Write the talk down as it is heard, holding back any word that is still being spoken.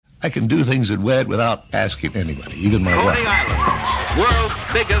I can do things at WED without asking anybody, even my wife. Coney Island, world's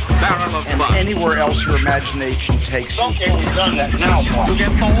biggest barrel of fun. And anywhere else your imagination takes you. Okay, we've done that now. To get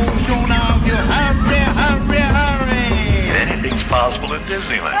the whole show now, you hurry. Anything's possible at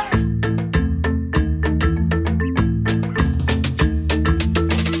Disneyland.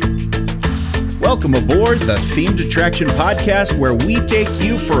 Welcome aboard the Themed Attraction Podcast, where we take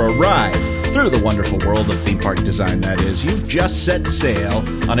you for a ride through the wonderful world of theme park design, that is. You've just set sail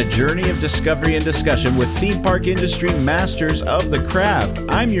on a journey of discovery and discussion with theme park industry masters of the craft.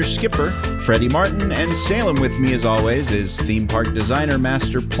 I'm your skipper, Freddie Martin, and sailing with me, as always, is theme park designer,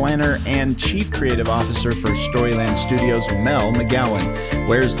 master planner, and chief creative officer for Storyland Studios, Mel McGowan.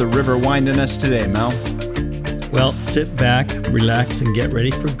 Where's the river winding us today, Mel? Well, sit back, relax, and get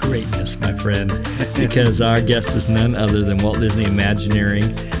ready for greatness, my friend, because our guest is none other than Walt Disney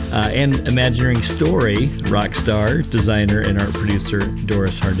Imagineering and Imagineering Story rock star, designer, and art producer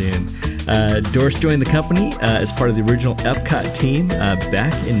Doris Hardoon. Doris joined the company as part of the original Epcot team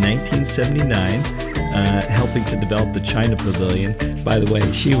back in 1979, helping to develop the China Pavilion. By the way,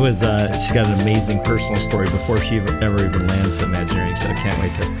 she's got an amazing personal story before she ever even lands Imagineering, so I can't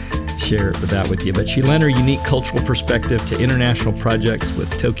wait to share that with you. But she lent her unique cultural perspective to international projects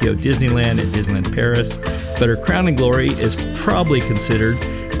with Tokyo Disneyland and Disneyland Paris. But her crowning glory is probably considered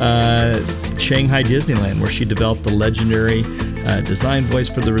Shanghai Disneyland, where she developed the legendary design voice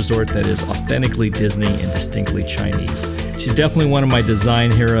for the resort that is authentically Disney and distinctly Chinese. She's definitely one of my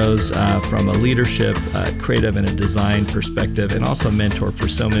design heroes from a leadership, creative, and a design perspective, and also a mentor for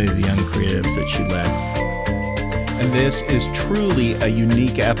so many of the young creatives that she led. And this is truly a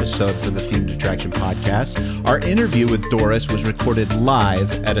unique episode for the Themed Attraction Podcast. Our interview with Doris was recorded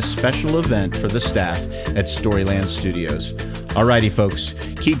live at a special event for the staff at Storyland Studios. Alrighty, folks,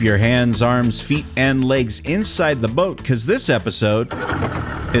 keep your hands, arms, feet, and legs inside the boat, because this episode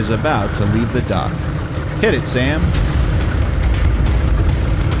is about to leave the dock. Hit it, Sam.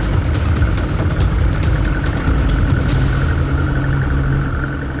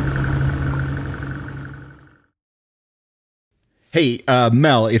 Hey,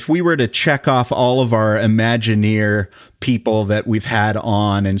 Mel, if we were to check off all of our Imagineer people that we've had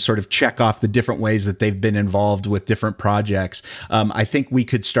on and sort of check off the different ways that they've been involved with different projects, I think we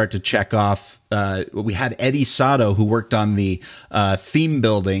could start to check off. We had Eddie Sato, who worked on the theme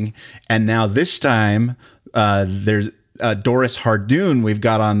building, and now this time there's Doris Hardoon we've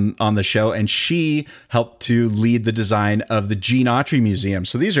got on the show, and she helped to lead the design of the Gene Autry Museum.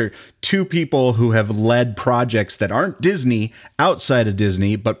 So these are two people who have led projects that aren't Disney, outside of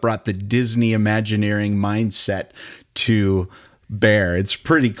Disney, but brought the Disney Imagineering mindset to bear. It's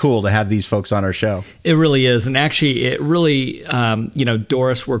pretty cool to have these folks on our show. It really is. And actually, it really,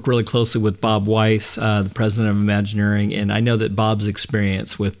 Doris worked really closely with Bob Weiss, the president of Imagineering. And I know that Bob's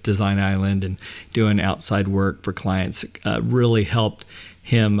experience with Design Island and doing outside work for clients really helped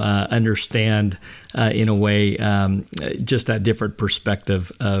him understand in a way just that different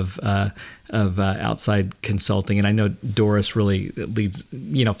perspective of outside consulting. And I know Doris really feels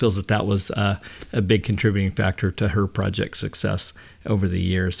that was a big contributing factor to her project success over the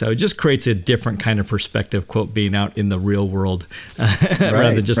years. So it just creates a different kind of perspective, quote, being out in the real world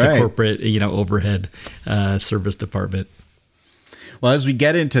rather than just a corporate, overhead service department. Well, as we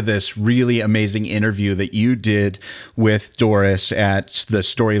get into this really amazing interview that you did with Doris at the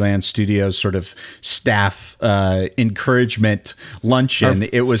Storyland Studios sort of staff encouragement luncheon,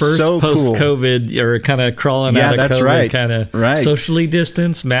 it was so cool. Post-COVID, or kind of crawling out of COVID, kind of socially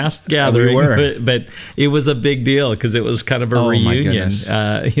distanced, mass gathering. But it was a big deal because it was kind of a reunion,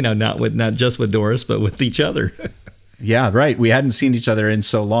 not just with Doris, but with each other. Yeah, right. We hadn't seen each other in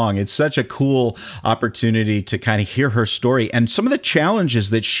so long. It's such a cool opportunity to kind of hear her story and some of the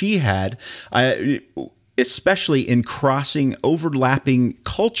challenges that she had, especially in crossing overlapping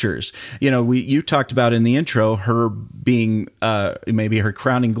cultures. You talked about in the intro, her being maybe her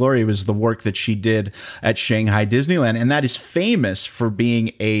crowning glory was the work that she did at Shanghai Disneyland. And that is famous for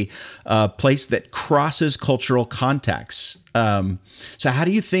being a place that crosses cultural contexts. So how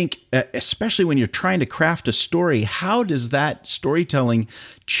do you think, especially when you're trying to craft a story, how does that storytelling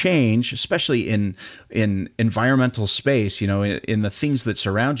change, especially in environmental space, in the things that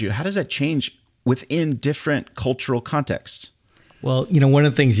surround you? How does that change within different cultural contexts? Well, one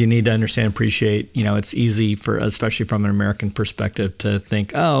of the things you need to understand and appreciate, it's easy for, especially from an American perspective, to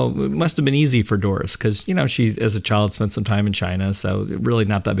think, oh, it must have been easy for Doris because, she, as a child, spent some time in China, so really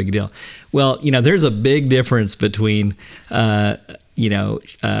not that big a deal. Well, there's a big difference between,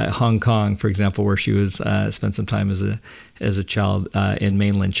 Hong Kong, for example, where she was spent some time as a child in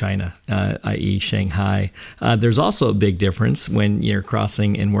mainland China, i.e. Shanghai. There's also a big difference when you're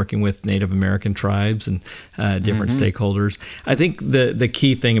crossing and working with Native American tribes and different stakeholders. I think the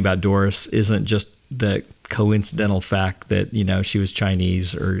key thing about Doris isn't just the coincidental fact that she was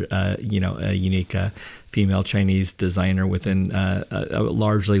Chinese or a unique female Chinese designer within a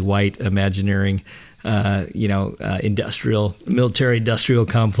largely white Imagineering military industrial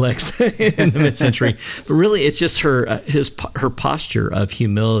complex in the mid-century. But really, it's just her posture of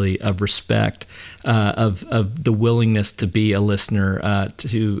humility, of respect, of the willingness to be a listener,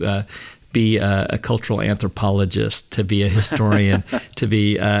 to be a cultural anthropologist, to be a historian, to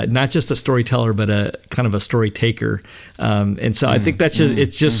be not just a storyteller, but a kind of a story taker. And so I think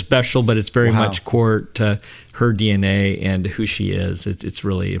it's just special, but it's very much core to her DNA and who she is. It's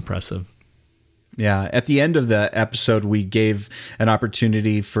really impressive. Yeah. At the end of the episode, we gave an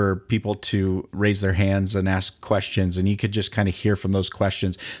opportunity for people to raise their hands and ask questions. And you could just kind of hear from those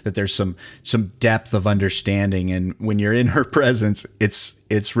questions that there's some depth of understanding. And when you're in her presence, it's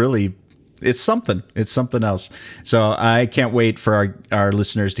something. It's something else. So I can't wait for our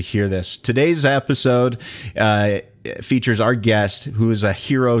listeners to hear this. Today's episode features our guest, who is a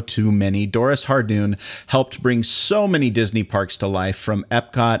hero to many. Doris Hardoon helped bring so many Disney parks to life, from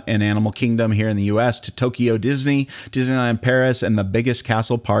Epcot and Animal Kingdom here in the U.S. to Tokyo Disney, Disneyland Paris, and the biggest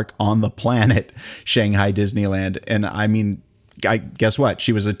castle park on the planet, Shanghai Disneyland. And I mean, guess what?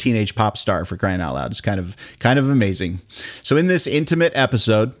 She was a teenage pop star, for crying out loud. It's kind of amazing. So in this intimate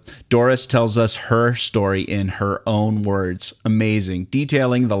episode, Doris tells us her story in her own words. Amazing.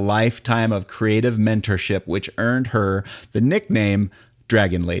 Detailing the lifetime of creative mentorship, which earned her the nickname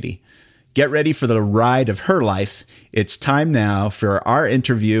Dragon Lady. Get ready for the ride of her life. It's time now for our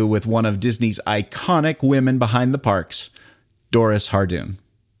interview with one of Disney's iconic women behind the parks, Doris Hardoon.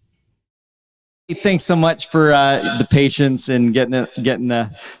 Thanks so much for the patience and getting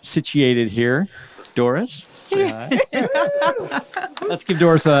situated here, Doris. Let's give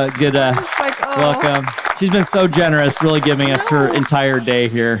Doris a good welcome. She's been so generous, really giving us her entire day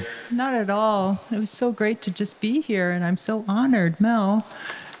here. Not at all. It was so great to just be here, and I'm so honored, Mel,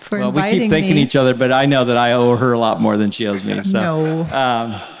 for inviting me. We keep thanking each other, but I know that I owe her a lot more than she owes me. So.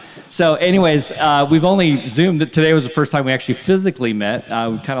 No. So anyways, we've only Zoomed. Today was the first time we actually physically met.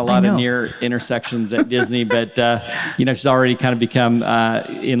 We've kind of a lot of near intersections at Disney, but she's already kind of become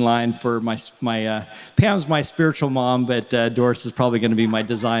in line for my Pam's my spiritual mom, but Doris is probably going to be my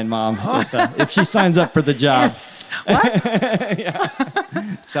design mom if she signs up for the job. Yes. What? Yeah.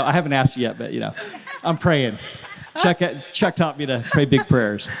 So I haven't asked you yet, but I'm praying. Chuck taught me to pray big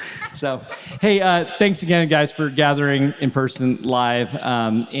prayers. So, hey, thanks again, guys, for gathering in person live.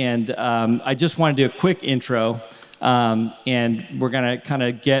 I just want to do a quick intro, and we're going to kind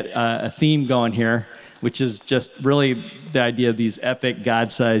of get a theme going here, which is just really the idea of these epic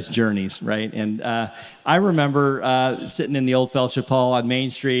God-sized journeys, right? And I remember sitting in the old fellowship hall on Main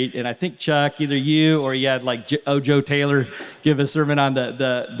Street, and I think, Chuck, either you or you had like Joe Taylor give a sermon on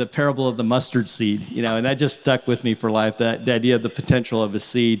the parable of the mustard seed, and that just stuck with me for life, the idea of the potential of a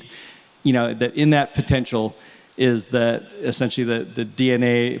seed, that in that potential is essentially the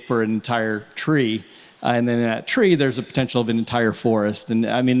DNA for an entire tree. And then in that tree, there's a potential of an entire forest. And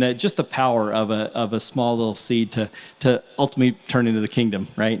I mean, just the power of a small little seed to ultimately turn into the kingdom,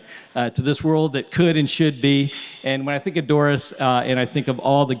 right? To this world that could and should be. And when I think of Doris, and I think of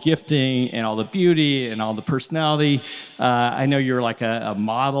all the gifting and all the beauty and all the personality, I know you're like a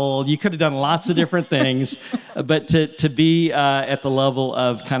model. You could have done lots of different things, but to be at the level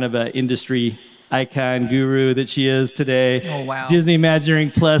of kind of an industry icon guru that she is today. Oh, wow. Disney Imagineering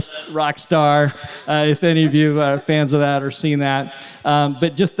Plus rock star, if any of you are fans of that or seen that.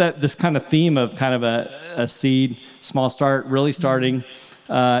 But just this kind of theme of kind of a seed, small start, really starting,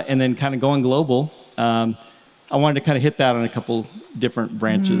 and then kind of going global. I wanted to kind of hit that on a couple different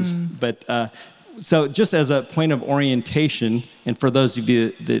branches. But so just as a point of orientation, and for those of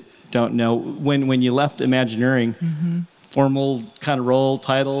you that don't know, when you left Imagineering, formal kind of role,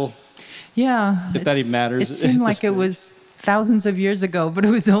 title, yeah. If that even matters. It seemed like it was thousands of years ago, but it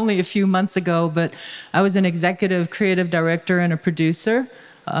was only a few months ago. But I was an executive creative director and a producer.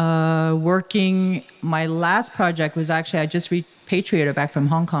 Working, my last project was actually, I just repatriated back from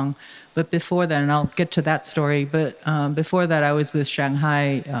Hong Kong. But before that, and I'll get to that story, but before that I was with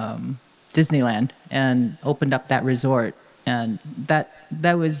Shanghai Disneyland and opened up that resort. And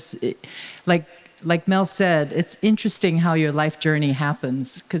that was, like Mel said, it's interesting how your life journey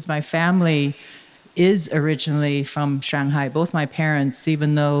happens, because my family is originally from Shanghai, both my parents,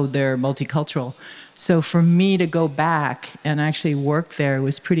 even though they're multicultural. So for me to go back and actually work there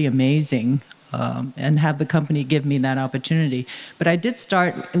was pretty amazing, and have the company give me that opportunity. But I did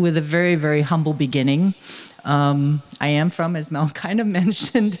start with a very, very humble beginning. I am from, as Mel kind of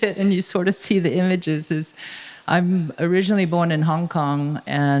mentioned it, and you sort of see the images, is I'm originally born in Hong Kong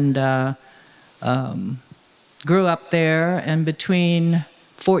and grew up there, and between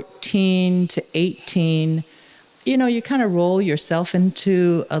 14 to 18, you kind of roll yourself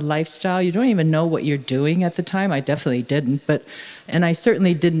into a lifestyle. You don't even know what you're doing at the time. I definitely didn't, and I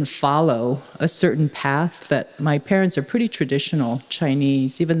certainly didn't follow a certain path that my parents are pretty traditional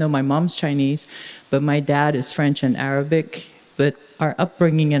Chinese, even though my mom's Chinese, but my dad is French and Arabic. But our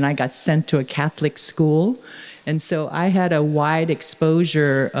upbringing, and I got sent to a Catholic school. And so I had a wide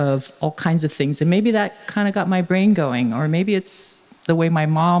exposure of all kinds of things. And maybe that kind of got my brain going, or maybe it's the way my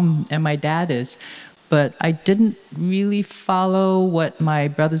mom and my dad is. But I didn't really follow what my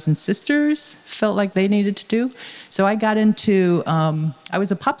brothers and sisters felt like they needed to do. So I got into, I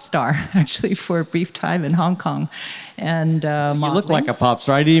was a pop star, actually, for a brief time in Hong Kong. And you look like a pop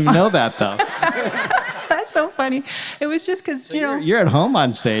star. I didn't even know that, though. That's so funny. It was just because, You're at home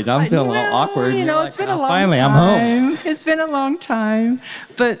on stage. I'm feeling a little awkward. It's been a long finally, time. I'm home. It's been a long time.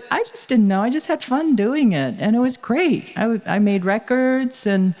 But I just didn't know. I just had fun doing it. And it was great. I made records,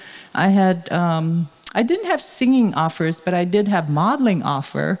 and I had... I didn't have singing offers, but I did have modeling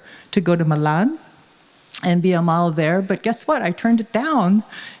offer to go to Milan and be a model there. But guess what? I turned it down.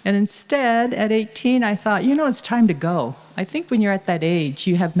 And instead, at 18, I thought, it's time to go. I think when you're at that age,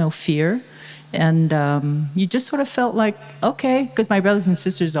 you have no fear. And you just sort of felt like, okay, because my brothers and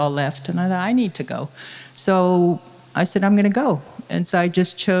sisters all left. And I thought, I need to go. So I said, I'm going to go. And so I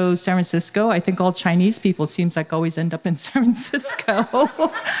just chose San Francisco. I think all Chinese people seems like always end up in San Francisco.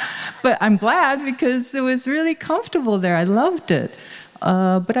 But I'm glad because it was really comfortable there. I loved it.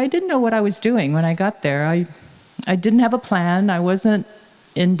 But I didn't know what I was doing when I got there. I didn't have a plan. I wasn't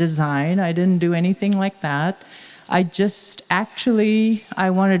in design. I didn't do anything like that. I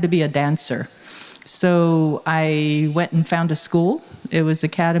wanted to be a dancer. So I went and found a school. It was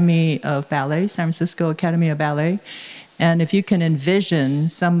Academy of Ballet, San Francisco Academy of Ballet. And if you can envision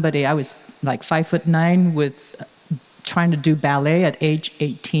somebody, I was like 5'9" with trying to do ballet at age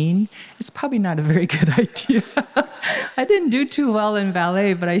 18, it's probably not a very good idea. I didn't do too well in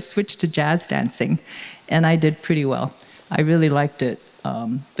ballet, but I switched to jazz dancing, and I did pretty well. I really liked it.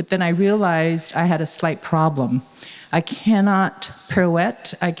 But then I realized I had a slight problem. I cannot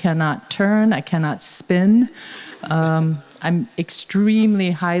pirouette, I cannot turn, I cannot spin. I'm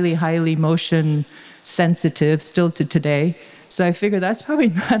extremely highly motion sensitive still to today. So I figured that's probably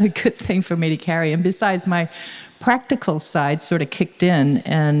not a good thing for me to carry. And besides, my practical side sort of kicked in,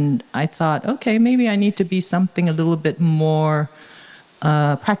 and I thought, okay, maybe I need to be something a little bit more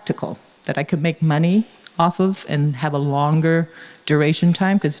practical, that I could make money off of and have a longer duration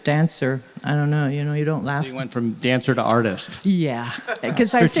time, because dancer, I don't know, you don't laugh. So you went from dancer to artist. Yeah,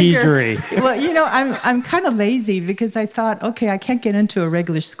 because I figure, well, I'm kind of lazy, because I thought, okay, I can't get into a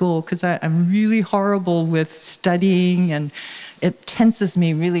regular school because I'm really horrible with studying, and it tenses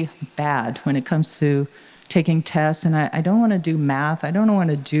me really bad when it comes to taking tests, and I don't want to do math. I don't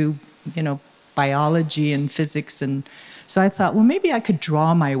want to do, biology and physics, and so I thought, well, maybe I could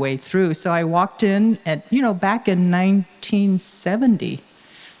draw my way through. So I walked in at, back in 1970.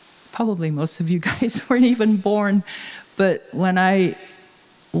 Probably most of you guys weren't even born. But when I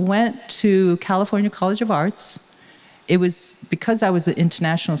went to California College of Arts, it was because I was an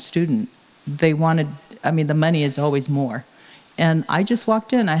international student. They wanted, the money is always more. And I just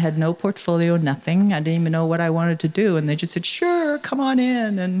walked in. I had no portfolio, nothing. I didn't even know what I wanted to do. And they just said, sure, come on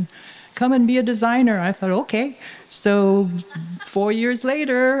in and come and be a designer. I thought, okay. So 4 years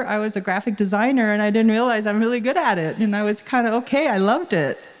later, I was a graphic designer, and I didn't realize I'm really good at it. And I was kind of, okay, I loved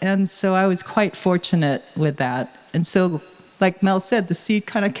it. And so I was quite fortunate with that. And so, like Mel said, the seed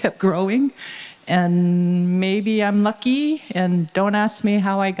kind of kept growing. And maybe I'm lucky, and don't ask me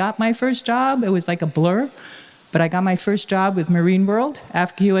how I got my first job. It was like a blur. But I got my first job with Marine World,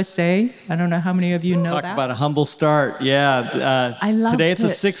 Africa USA. I don't know how many of you know that. Talk about a humble start. Yeah. I loved Today it's it. a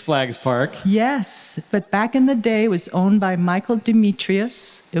Six Flags park. Yes, but back in the day, it was owned by Michael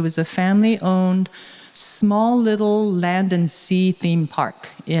Demetrius. It was a family-owned, small little land and sea theme park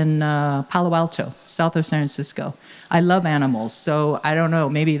in Palo Alto, south of San Francisco. I love animals, so I don't know,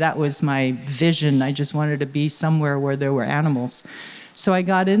 maybe that was my vision. I just wanted to be somewhere where there were animals. So I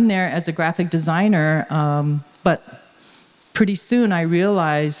got in there as a graphic designer, but pretty soon I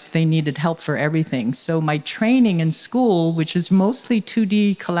realized they needed help for everything. So my training in school, which is mostly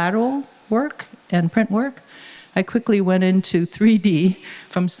 2D collateral work and print work. I quickly went into 3D,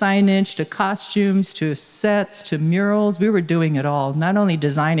 from signage to costumes to sets to murals. We were doing it all. Not only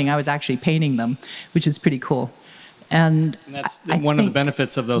designing, I was actually painting them, which is pretty cool. And that's I one of the think-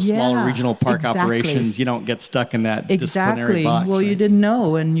 benefits of those smaller Yeah, regional park exactly. operations. You don't get stuck in that disciplinary Exactly. box. Well, you right? didn't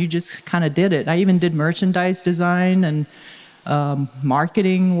know, and you just kind of did it. I even did merchandise design and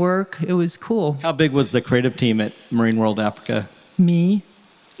marketing work. It was cool. How big was the creative team at Marine World Africa? Me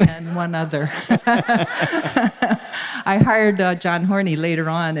and one other. I hired John Horney later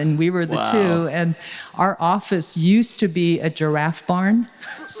on, and we were the Wow. two. And our office used to be a giraffe barn,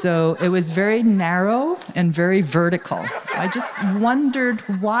 so it was very narrow and very vertical. I just wondered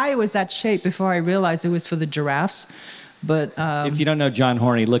why it was that shape before I realized it was for the giraffes. But If you don't know John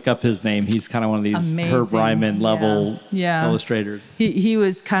Horney, look up his name. He's kind of one of these Amazing. Herb Ryman level Yeah. illustrators. he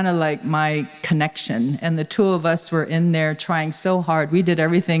was kind of like my connection, and the two of us were in there trying so hard. We did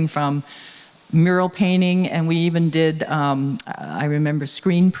everything from mural painting, and we even did, I remember,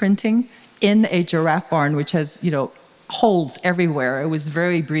 screen printing in a giraffe barn, which has, holes everywhere. It was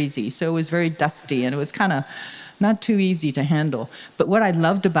very breezy, so it was very dusty, and it was kind of not too easy to handle. But what I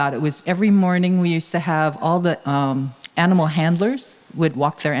loved about it was every morning we used to have all the animal handlers would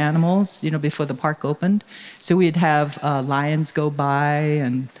walk their animals, before the park opened. So we'd have lions go by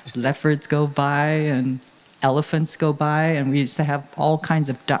and leopards go by and elephants go by, and we used to have all kinds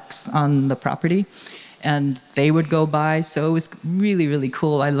of ducks on the property, and they would go by. So it was really, really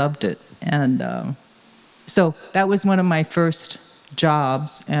cool. I loved it. And so that was one of my first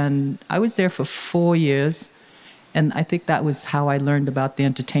jobs, and I was there for 4 years. And I think that was how I learned about the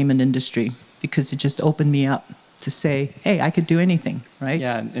entertainment industry, because it just opened me up to say, hey, I could do anything, right?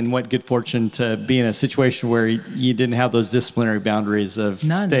 Yeah, and what good fortune to be in a situation where you didn't have those disciplinary boundaries of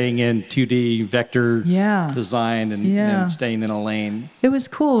None. staying in 2D vector Yeah. design and, Yeah. and staying in a lane. It was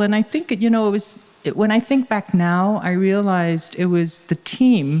cool. And I think, when I think back now, I realized it was the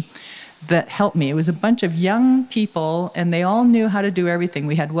team that helped me. It was a bunch of young people, and they all knew how to do everything.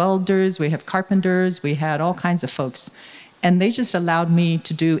 We had welders, we had carpenters, we had all kinds of folks. And they just allowed me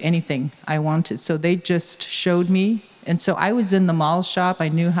to do anything I wanted. So they just showed me. And so I was in the mall shop. I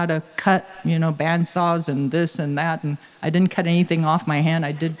knew how to cut, band saws and this and that. And I didn't cut anything off my hand.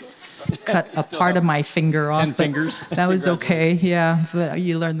 I did cut a part of my finger off. 10 but fingers. That was okay, yeah. But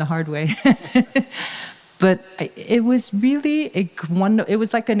you learn the hard way. But it was really it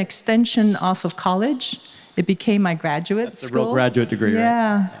was like an extension off of college. It became my graduate That's a school. real graduate degree, right?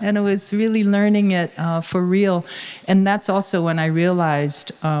 Yeah, and it was really learning it for real. And that's also when I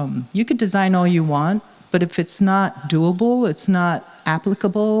realized you could design all you want, but if it's not doable, it's not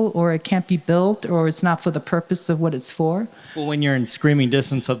applicable, or it can't be built, or it's not for the purpose of what it's for. Well, when you're in screaming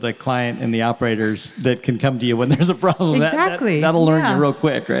distance of the client and the operators that can come to you when there's a problem, Exactly. that'll learn Yeah. you real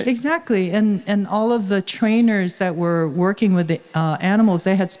quick, right? Exactly. And all of the trainers that were working with the animals,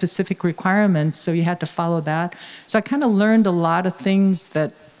 they had specific requirements, so you had to follow that. So I kind of learned a lot of things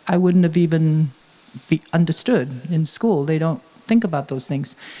that I wouldn't have even understood in school. They don't think about those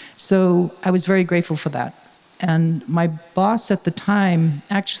things. So I was very grateful for that. And my boss at the time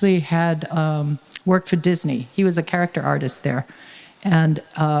actually had worked for Disney. He was a character artist there. And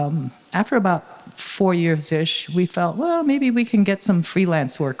after about 4 years-ish, we felt, well, maybe we can get some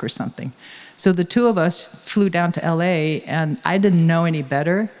freelance work or something. So the two of us flew down to LA, and I didn't know any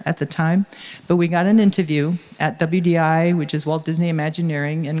better at the time, but we got an interview at WDI, which is Walt Disney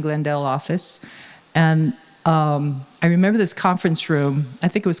Imagineering in Glendale office. And I remember this conference room. I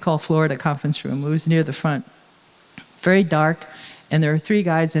think it was called Florida Conference Room. It was near the front. Very dark, and there were 3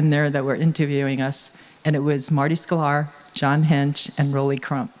 guys in there that were interviewing us, and it was Marty Sklar, John Hench, and Rolly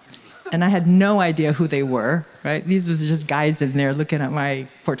Crump. And I had no idea who they were, right? These was just guys in there looking at my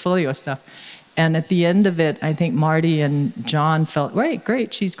portfolio stuff. And at the end of it, I think Marty and John felt, right,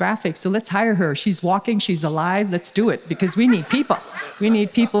 great, she's graphic, so let's hire her. She's walking, she's alive, let's do it, because we need people. We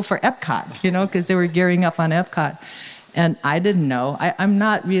need people for Epcot, because they were gearing up on Epcot. And I didn't know. I'm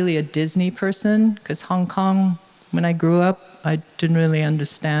not really a Disney person, because Hong Kong, when I grew up, I didn't really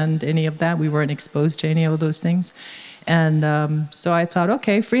understand any of that. We weren't exposed to any of those things. And so I thought,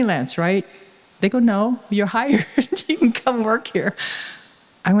 okay, freelance, right? They go, no, you're hired. You can come work here.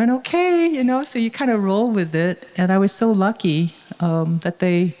 I went, okay, so you kind of roll with it. And I was so lucky that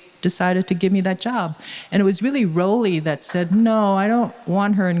they decided to give me that job. And it was really Rolly that said, no, I don't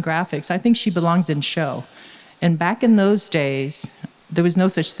want her in graphics. I think she belongs in show. And back in those days, there was no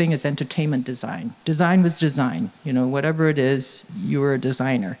such thing as entertainment design. Design was design. Whatever it is, you were a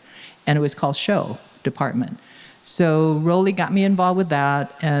designer. And it was called show department. So Rolly got me involved with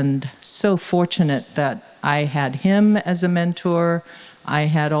that, and so fortunate that I had him as a mentor. I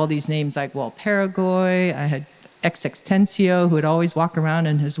had all these names like Walt Paraguay. I had Extencio, who would always walk around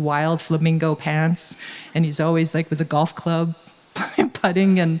in his wild flamingo pants, and he's always like with a golf club,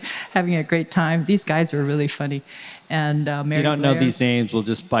 putting and having a great time. These guys were really funny. And Mary If you don't know Blair. these names, we'll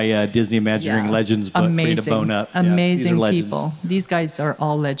just buy a Disney Imagineering Legends book for you to bone up. Yeah, Amazing these are legends. people. These guys are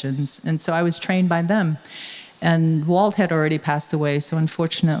all legends. And so I was trained by them. And Walt had already passed away, so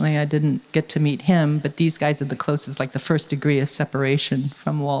unfortunately I didn't get to meet him, but these guys are the closest, like the first degree of separation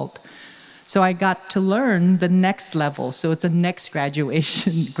from Walt. So I got to learn the next level. So it's a next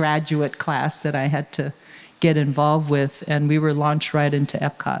graduate class that I had to get involved with, and we were launched right into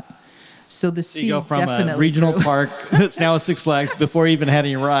Epcot. So the So you go seed from a definitely regional grew. park that's now a Six Flags before even had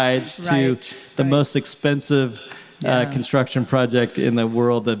any rides to Right, the right. most expensive Yeah. construction project in the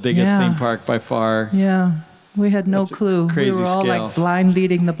world, the biggest Yeah. theme park by far. Yeah, we had no That's a clue. crazy We were all scale. like blind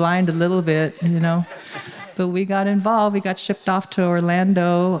leading the blind a little bit, you know. But we got involved. We got shipped off to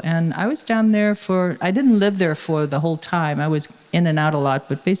Orlando, and I was down there I didn't live there for the whole time. I was in and out a lot,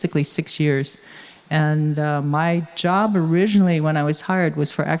 but basically 6 years. And my job originally, when I was hired,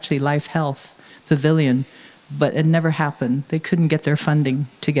 was for actually Life Health Pavilion, but it never happened. They couldn't get their funding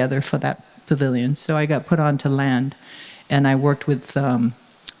together for that pavilion, so I got put onto land, and I worked with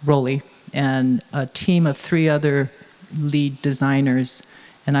Rolly and a team of 3 other lead designers,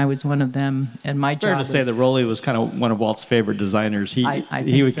 and I was one of them. And my Fair job to say was, that Rolly was kind of one of Walt's favorite designers. He I think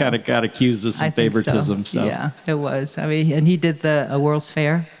he was so. kind of got accused of some I think favoritism. So. Yeah, it was. I mean, and he did the World's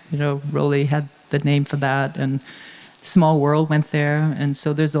Fair. You know, Rolly had the name for that, and Small World went there, and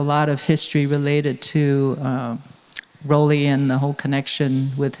so there's a lot of history related to Rolly and the whole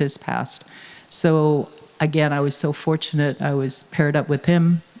connection with his past. So again, I was so fortunate. I was paired up with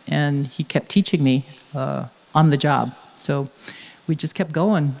him, and he kept teaching me on the job. So we just kept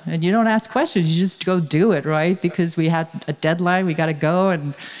going. And you don't ask questions, you just go do it, right? Because we had a deadline, we got to go.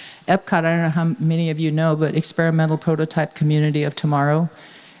 And Epcot, I don't know how many of you know, but Experimental Prototype Community of Tomorrow.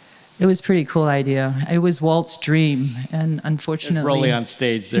 It was a pretty cool idea. It was Walt's dream, and unfortunately, There's Rolly on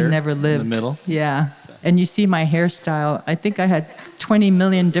stage there. he never lived. In the middle. Yeah. And you see my hairstyle. I think I had 20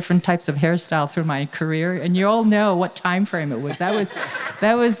 million different types of hairstyle through my career, and you all know what time frame it was. That was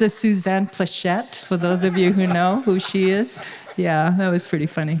the Suzanne Plachette, for those of you who know who she is. Yeah, that was pretty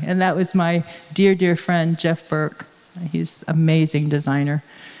funny. And that was my dear, dear friend, Jeff Burke. He's an amazing designer.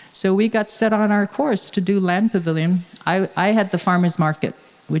 So we got set on our course to do Land Pavilion. I had the farmer's market,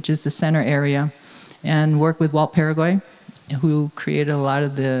 which is the center area, and worked with Walt Paraguay, who created a lot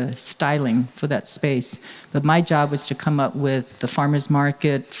of the styling for that space. But my job was to come up with the farmer's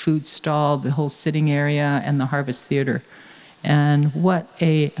market, food stall, the whole sitting area, and the Harvest Theater. And what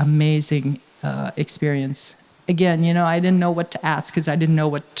a amazing experience. Again, you know, I didn't know what to ask because I didn't know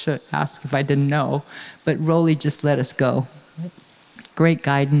what to ask if I didn't know. But Rolly just let us go. Great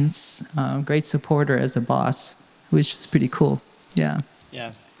guidance, great supporter as a boss, which was pretty cool. Yeah.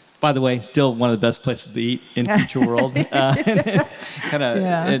 Yeah. By the way, still one of the best places to eat in Future World.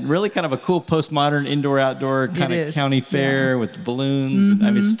 And really kind of a cool postmodern indoor-outdoor kind of is. county fair with the balloons. I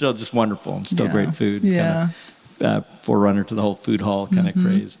mean, it's still just wonderful and still Yeah. great food. Yeah. Kind of, forerunner to the whole food hall kind of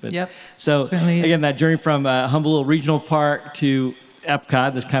craze. But Yep. So Certainly is. again, that journey from humble little regional park to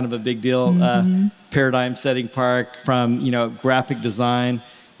Epcot, that's kind of a big deal. Paradigm-setting park from graphic design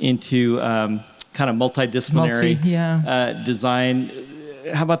into kind of multidisciplinary design.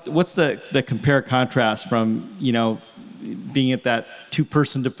 How about what's the compare contrast from being at that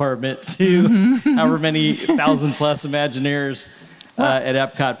 2-person department to however many 1,000+ Imagineers at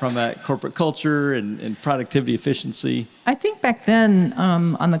Epcot from a corporate culture and productivity efficiency? I think back then,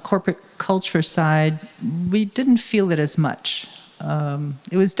 on the corporate culture side, we didn't feel it as much.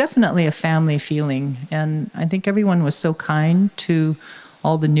 It was definitely a family feeling, and I think everyone was so kind to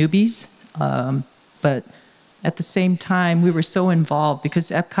all the newbies. But at the same time, we were so involved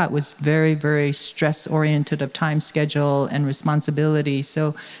because Epcot was very, very stress-oriented of time schedule and responsibility.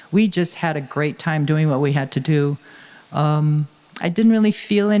 So we just had a great time doing what we had to do. I didn't really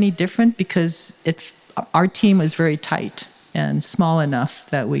feel any different because our team was very tight and small enough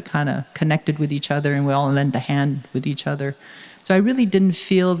that we kind of connected with each other and we all lent a hand with each other. So I really didn't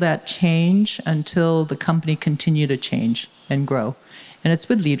feel that change until the company continued to change and grow. And it's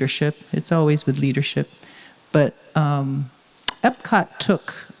with leadership. It's always with leadership. But Epcot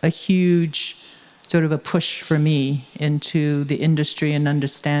took a huge sort of a push for me into the industry and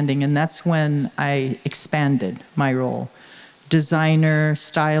understanding, and that's when I expanded my role. Designer,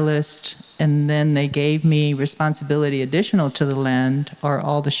 stylist, and then they gave me responsibility additional to the land are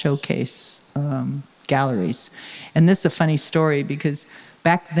all the showcase galleries. And this is a funny story because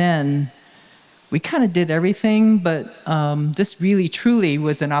back then, we kind of did everything, but this really truly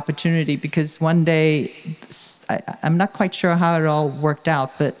was an opportunity because one day, I'm not quite sure how it all worked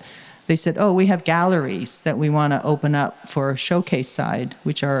out, but they said, oh, we have galleries that we want to open up for showcase side,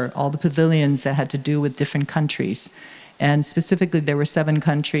 which are all the pavilions that had to do with different countries. And specifically, there were 7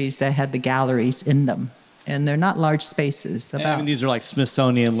 countries that had the galleries in them. And they're not large spaces. I mean, these are like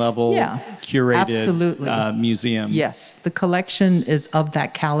Smithsonian level, curated absolutely. Museum. Yes, the collection is of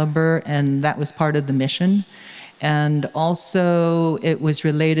that caliber, and that was part of the mission. And also, it was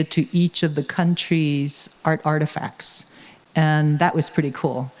related to each of the countries' art artifacts. And that was pretty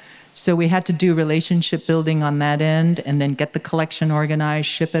cool. So we had to do relationship building on that end and then get the collection organized,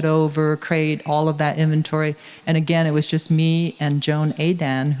 ship it over, create all of that inventory. And again, it was just me and Joan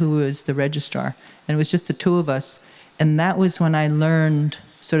Adan, who was the registrar. And it was just the 2 of us. And that was when I learned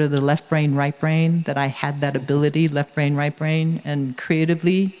sort of the left brain, right brain, that I had that ability, left brain, right brain, and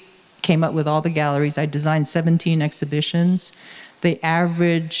creatively came up with all the galleries. I designed 17 exhibitions. The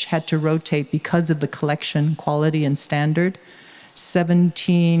average had to rotate because of the collection quality and standard.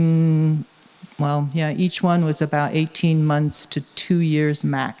 17, each one was about 18 months to 2 years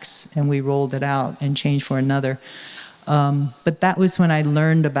max, and we rolled it out and changed for another. But that was when I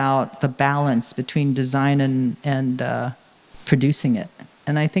learned about the balance between design and producing it.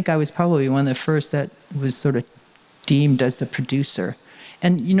 And I think I was probably one of the first that was sort of deemed as the producer.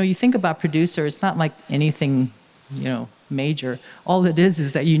 And, you think about producer, it's not like anything, major. All it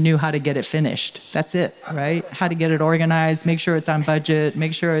is that you knew how to get it finished. That's it, right? How to get it organized, make sure it's on budget,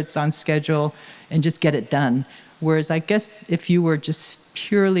 make sure it's on schedule, and just get it done. Whereas I guess if you were just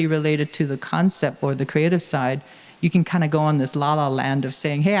purely related to the concept or the creative side, you can kind of go on this la-la land of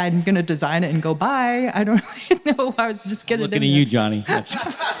saying, hey, I'm going to design it and go, bye. I don't really know. I was just getting it in Looking at you, Johnny.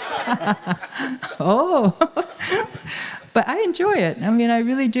 Oh. But I enjoy it. I mean, I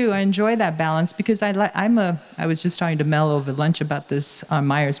really do. I enjoy that balance because I was just talking to Mel over lunch about this on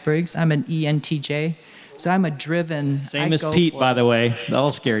Myers-Briggs. I'm an ENTJ. So I'm a driven. Same as Pete, by the way.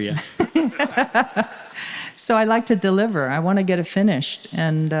 That'll scare you. So I like to deliver. I want to get it finished.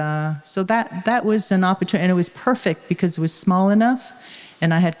 And so that was an opportunity. And it was perfect because it was small enough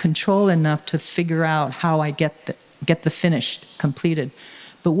and I had control enough to figure out how I get the finished, completed.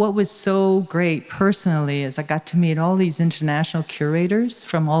 But what was so great personally is I got to meet all these international curators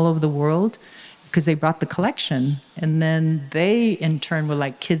from all over the world because they brought the collection. And then they, in turn, were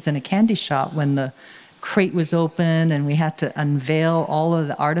like kids in a candy shop when the crate was open and we had to unveil all of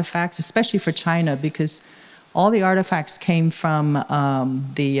the artifacts, especially for China, because all the artifacts came from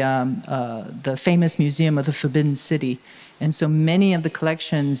the famous Museum of the Forbidden City. And so many of the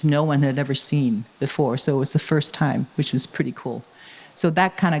collections no one had ever seen before. So it was the first time, which was pretty cool. So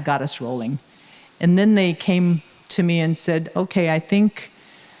that kind of got us rolling. And then they came to me and said, okay, I think,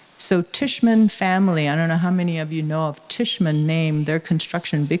 so Tishman family, I don't know how many of you know of Tishman name, their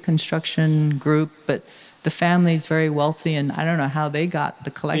big construction group, but the family is very wealthy and I don't know how they got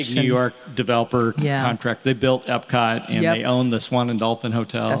the collection. Big New York developer contract. They built Epcot and they own the Swan and Dolphin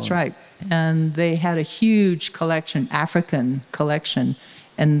Hotel. That's right. And they had a huge collection, African collection,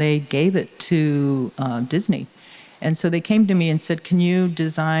 and they gave it to Disney. And so they came to me and said, can you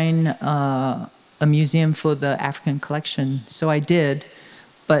design a museum for the African collection? So I did.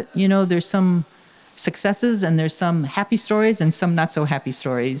 But, there's some successes and there's some happy stories and some not so happy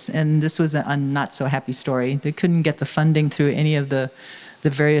stories. And this was a not so happy story. They couldn't get the funding through any of the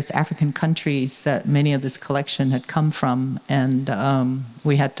various African countries that many of this collection had come from. And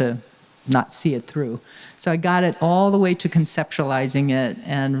we had to not see it through. So I got it all the way to conceptualizing it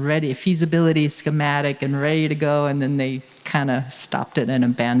and ready, feasibility schematic and ready to go. And then they kind of stopped it and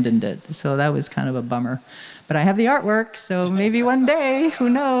abandoned it. So that was kind of a bummer. But I have the artwork, so maybe one day, who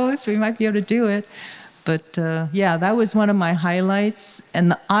knows, we might be able to do it. But that was one of my highlights. And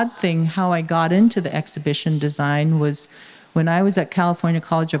the odd thing, how I got into the exhibition design was when I was at California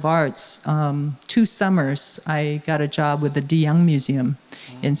College of Arts, 2 summers, I got a job with the De Young Museum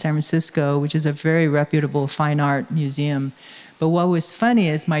in San Francisco, which is a very reputable fine art museum. But what was funny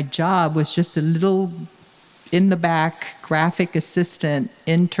is my job was just a little in the back graphic assistant,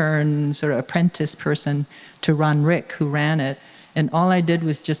 intern, sort of apprentice person to Ron Rick, who ran it. And all I did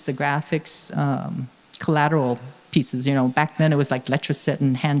was just the graphics, collateral pieces. Back then it was like letraset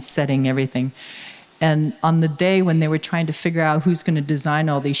and hand setting everything. And on the day when they were trying to figure out who's going to design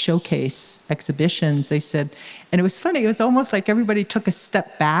all these showcase exhibitions, they said, and it was funny, it was almost like everybody took a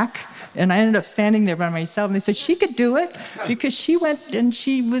step back, and I ended up standing there by myself, and they said, she could do it, because she went and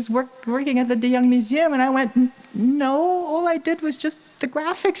she was working at the De Young Museum, and I went, no, all I did was just the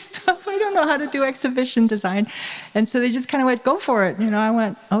graphic stuff. I don't know how to do exhibition design. And so they just kind of went, go for it. I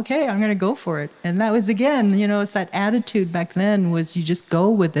went, okay, I'm going to go for it. And that was, again, it's that attitude back then was you just go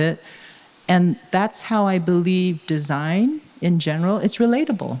with it. And that's how I believe design in general is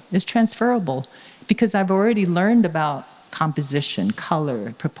relatable, is transferable, because I've already learned about composition,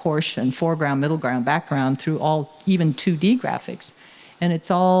 color, proportion, foreground, middle ground, background through all, even 2D graphics. And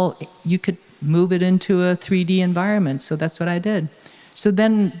it's all, you could move it into a 3D environment. So that's what I did. So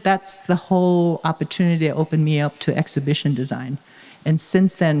then that's the whole opportunity that opened me up to exhibition design. And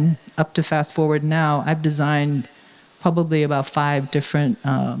since then, up to fast forward now, I've designed probably about 5 different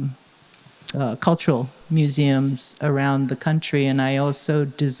cultural museums around the country, and I also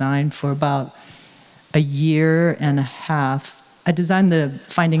designed for about a year and a half. I designed the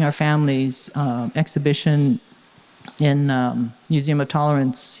Finding Our Families exhibition in Museum of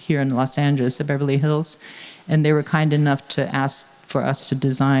Tolerance here in Los Angeles at Beverly Hills, and they were kind enough to ask for us to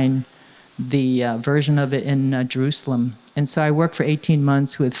design the version of it in Jerusalem. And so I worked for 18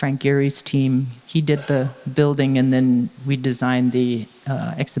 months with Frank Gehry's team. He did the building, and then we designed the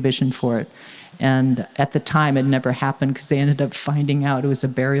exhibition for it. And at the time, it never happened because they ended up finding out it was a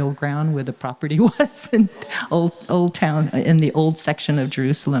burial ground where the property was in old town, in the old section of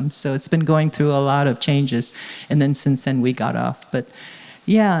Jerusalem. So it's been going through a lot of changes. And then since then, we got off. But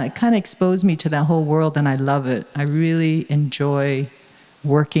yeah, it kind of exposed me to that whole world, and I love it. I really enjoy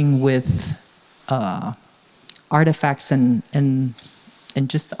working with artifacts and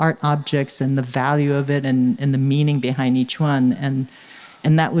just art objects and the value of it and the meaning behind each one.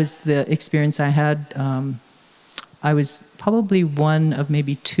 And that was the experience I had. I was probably one of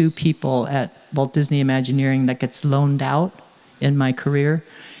maybe 2 people at Walt Disney Imagineering that gets loaned out in my career.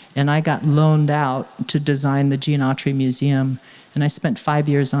 And I got loaned out to design the Gene Autry Museum. And I spent 5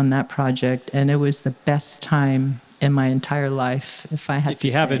 years on that project. And it was the best time in my entire life, if I had to say.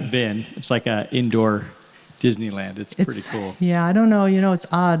 If you haven't been, it's like an indoor Disneyland. It's pretty cool. Yeah, I don't know. It's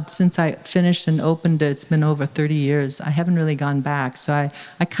odd. Since I finished and opened it, it's been over 30 years. I haven't really gone back. So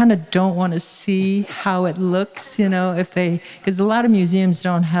I kind of don't want to see how it looks, because a lot of museums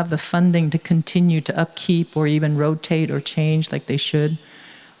don't have the funding to continue to upkeep or even rotate or change like they should.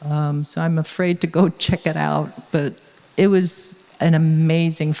 So I'm afraid to go check it out. But it was an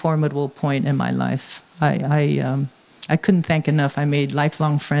amazing, formidable point in my life. I couldn't thank enough. I made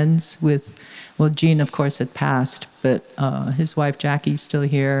lifelong friends with, Gene, of course, had passed, but his wife, Jackie's still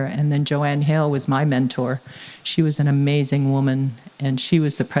here. And then Joanne Hale was my mentor. She was an amazing woman, and she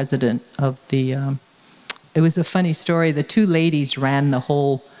was the president of the... it was a funny story. The 2 ladies ran the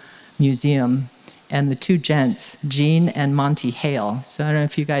whole museum, and the 2 gents, Gene and Monty Hale. So I don't know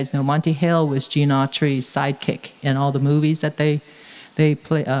if you guys know, Monty Hale was Gene Autry's sidekick in all the movies that they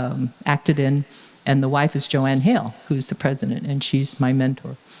acted in. And the wife is Joanne Hale, who's the president, and she's my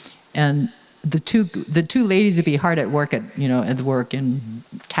mentor. And the two ladies would be hard at work at work and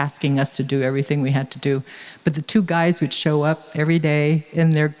tasking us to do everything we had to do. But the 2 guys would show up every day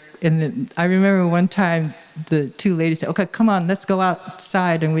I remember one time the 2 ladies said, okay, come on, let's go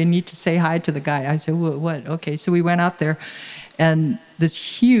outside and we need to say hi to the guy. I said, what? Okay, so we went out there, and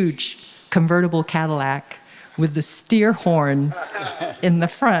this huge convertible Cadillac with the steer horn in the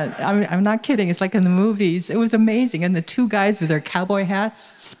front. I'm not kidding. It's like in the movies. It was amazing. And the 2 guys with their cowboy hats,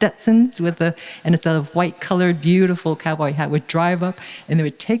 Stetsons, and it's a white-colored, beautiful cowboy hat, would drive up, and they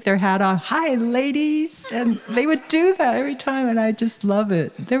would take their hat off. Hi, ladies! And they would do that every time, and I just love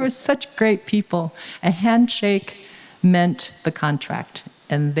it. They were such great people. A handshake meant the contract,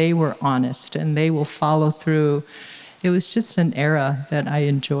 and they were honest, and they will follow through. It was just an era that I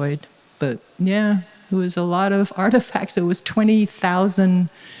enjoyed. But, yeah... It was a lot of artifacts. It was 20,000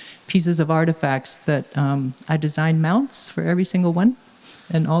 pieces of artifacts that I designed mounts for every single one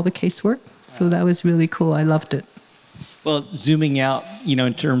and all the casework. So that was really cool. I loved it. Well, zooming out,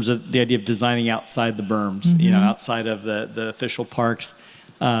 in terms of the idea of designing outside the berms, outside of the official parks,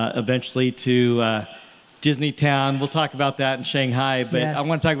 eventually to Disneytown. We'll talk about that in Shanghai. But yes. I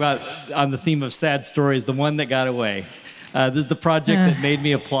want to talk about, on the theme of sad stories, the one that got away. This is the project that made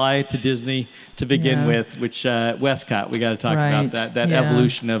me apply to Disney to begin with, which Westcott. We got to talk about that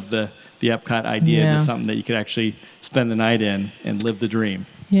evolution of the Epcot idea into something that you could actually spend the night in and live the dream.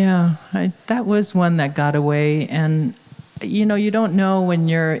 Yeah, that was one that got away. And, you don't know when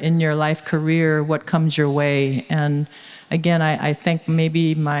you're in your life career what comes your way. And again, I think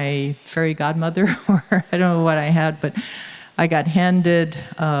maybe my fairy godmother, or I don't know what I had, but I got handed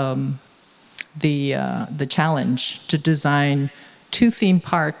the challenge to design 2 theme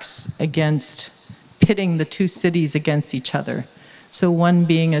parks pitting the 2 cities against each other. So one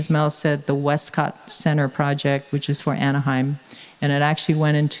being, as Mel said, the Westcott Center project, which is for Anaheim, and it actually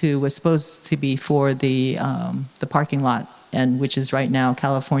was supposed to be for the parking lot, and which is right now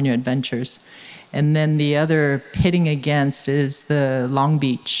California Adventures. And then the other pitting against is the Long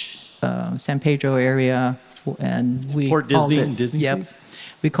Beach, San Pedro area, and we Port called Disney it, and Disney yep, Seas?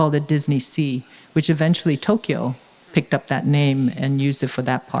 we called it Disney Sea, which eventually Tokyo picked up that name and used it for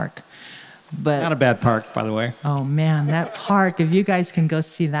that park. But Not a bad park, by the way. oh man, that park! If you guys can go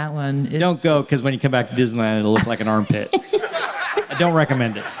see that one, Don't go, because when you come back to Disneyland, it'll look like an armpit. I don't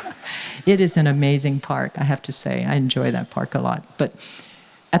recommend it. It is an amazing park, I have to say. I enjoy that park a lot. But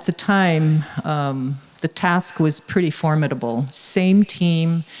at the time, the task was pretty formidable. Same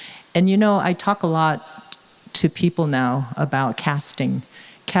team. And I talk a lot to people now about casting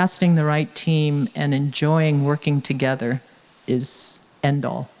the right team and enjoying working together is end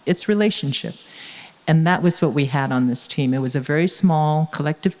all. It's relationship. And that was what we had on this team. It was a very small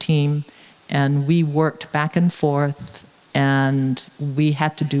collective team, and we worked back and forth, and we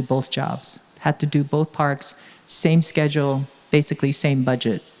had to do both jobs, had to do both parks, same schedule, basically same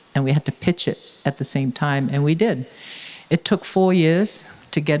budget, and we had to pitch it at the same time, and we did. It took 4 years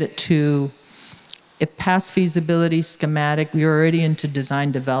to get it passed feasibility schematic. We were already into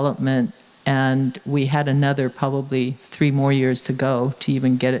design development, and we had another probably 3 more years to go to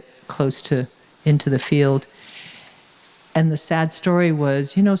even get it close to into the field. And the sad story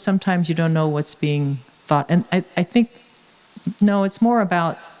was, sometimes you don't know what's being thought. And I think, no, it's more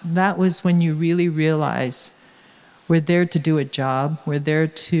about that was when you really realize we're there to do a job. We're there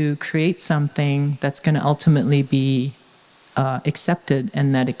to create something that's going to ultimately be accepted,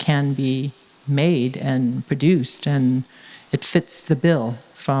 and that it can be made and produced, and it fits the bill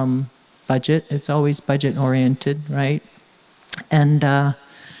from budget. It's always budget oriented, right? And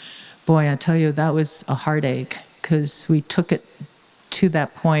boy, I tell you, that was a heartache, because we took it to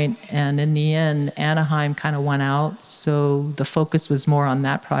that point, and in the end, Anaheim kind of won out, so the focus was more on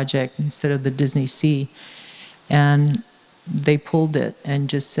that project instead of the Disney Sea. And they pulled it and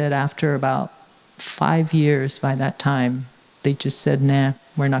just said, after about 5 years by that time, they just said, nah,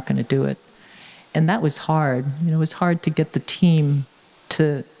 we're not going to do it. And that was hard. It was hard to get the team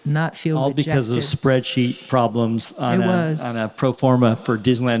to not feel All rejected. because of spreadsheet problems on It was. on a pro forma for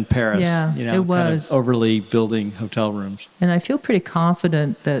Disneyland Paris. Yeah, it was. Kind of overly building hotel rooms. And I feel pretty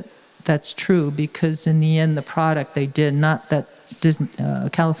confident that that's true, because in the end, the product they did, not that Disney,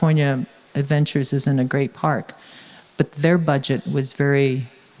 California Adventures isn't a great park, but their budget was very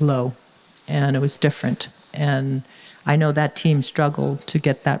low, and it was different. And I know that team struggled to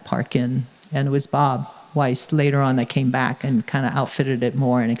get that park in, and it was Bob Weiss later on that came back and kind of outfitted it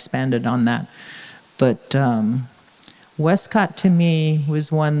more and expanded on that. But Westcott to me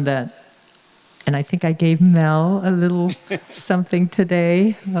was one that, and I think I gave Mel a little something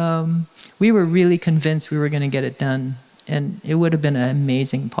today. We were really convinced we were going to get it done, and it would have been an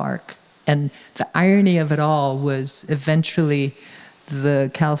amazing park. And the irony of it all was eventually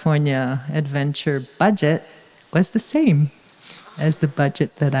the California Adventure budget was the same as the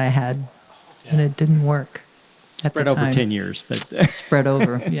budget that I had. And it didn't work at Spread the over time. 10 years. But Spread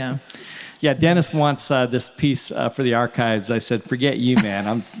over, yeah. yeah, Dennis wants this piece for the archives. I said, forget you,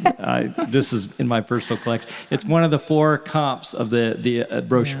 man. This is in my personal collection. It's one of the 4 comps of the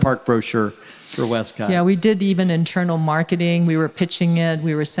park brochure for Westcott. Yeah, we did even internal marketing. We were pitching it.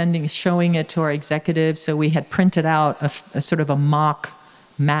 We were showing it to our executives. So we had printed out a sort of a mock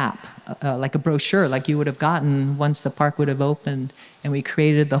map, like a brochure, like you would have gotten once the park would have opened. And we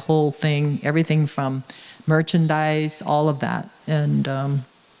created the whole thing, everything from merchandise, all of that. And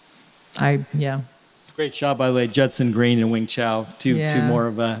Great job, by the way, Judson Green and Wing Chow, two more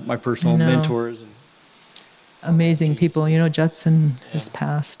of my personal mentors. Amazing people. Judson has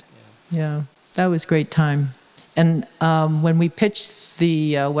passed. Yeah, that was a great time. And when we pitched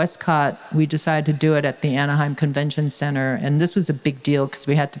the Westcott, we decided to do it at the Anaheim Convention Center. And this was a big deal because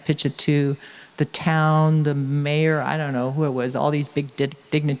we had to pitch it to the town, the mayor, I don't know who it was. All these big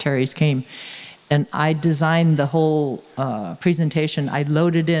dignitaries came. And I designed the whole presentation. I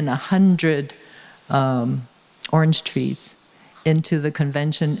loaded in 100 orange trees into the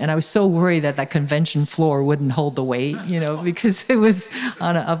convention. And I was so worried that convention floor wouldn't hold the weight, because it was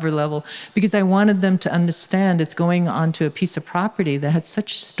on an upper level. Because I wanted them to understand it's going onto a piece of property that had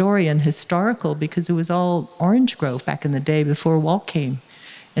such story and historical, because it was all orange grove back in the day before Walt came.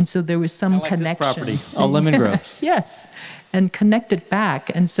 And so there was some I like connection. this property, all lemon groves. Yes, and connected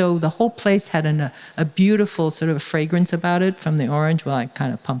back. And so the whole place had a beautiful sort of fragrance about it from the orange. Well, I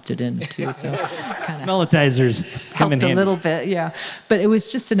kind of pumped it in too, so kind of Smellitizers come in helped a handy. little bit, yeah. But it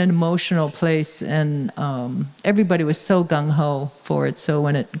was just an emotional place, and everybody was so gung-ho for it. So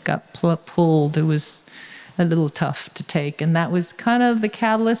when it got pulled, it was a little tough to take. And that was kind of the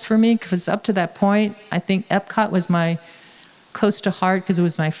catalyst for me, because up to that point, I think Epcot was my close to heart because it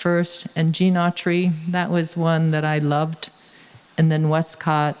was my first, and Gene Autry, that was one that I loved, and then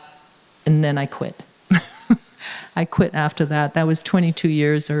Westcott, and then I quit. I quit after that. That was 22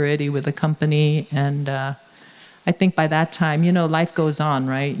 years already with the company, and I think by that time, life goes on,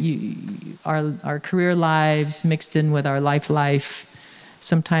 right? Our career lives mixed in with our life,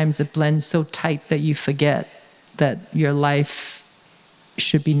 sometimes it blends so tight that you forget that your life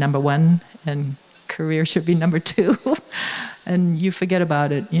should be number one and career should be number two. And you forget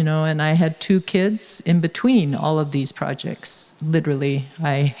about it, and I had 2 kids in between all of these projects. Literally,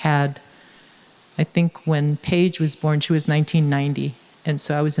 I think when Paige was born, she was 1990. And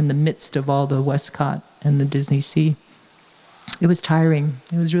so I was in the midst of all the Westcott and the Disney Sea. It was tiring.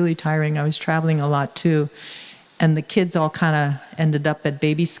 It was really tiring. I was traveling a lot too. And the kids all kind of ended up at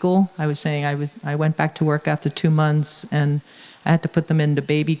baby school. I was saying I went back to work after 2 months, and I had to put them into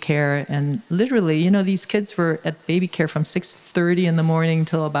baby care. And literally, these kids were at baby care from 6:30 in the morning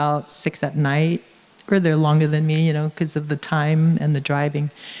till about 6 at night, or they're longer than me, because of the time and the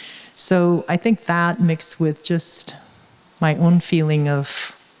driving. So I think that mixed with just my own feeling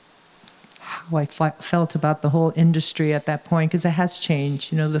of how I felt about the whole industry at that point, because it has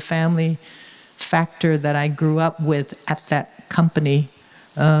changed. The family factor that I grew up with at that company,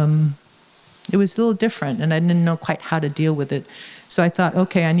 it was a little different, and I didn't know quite how to deal with it. So I thought,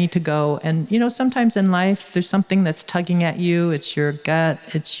 okay, I need to go. And, sometimes in life, there's something that's tugging at you. It's your gut.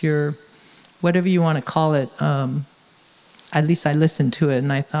 It's your, whatever you want to call it. At least I listened to it,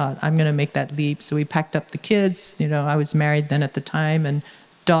 and I thought, I'm going to make that leap. So we packed up the kids. I was married then at the time, and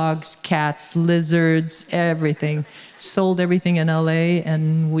dogs, cats, lizards, everything. Sold everything in LA,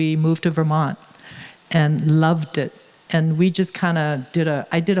 and we moved to Vermont and loved it. And we just kind of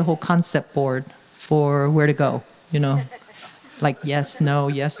I did a whole concept board for where to go, like yes, no,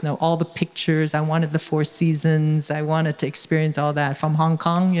 all the pictures. I wanted the 4 seasons. I wanted to experience all that from Hong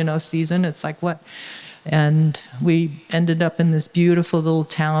Kong, season. It's like what? And we ended up in this beautiful little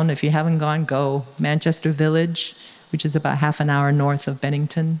town. If you haven't gone, go. Manchester Village, which is about half an hour north of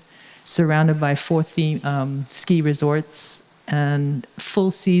Bennington, surrounded by 4 ski resorts and full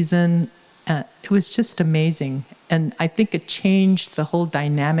season. It was just amazing. And I think it changed the whole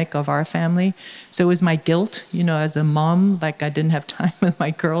dynamic of our family. So it was my guilt, as a mom, like I didn't have time with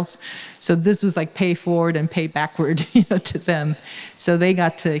my girls. So this was like pay forward and pay backward, to them. So they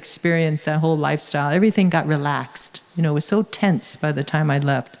got to experience that whole lifestyle. Everything got relaxed. It was so tense by the time I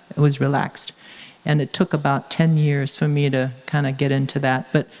left. It was relaxed. And it took about 10 years for me to kind of get into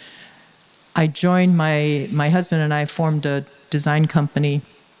that. But I joined my husband and I formed a design company.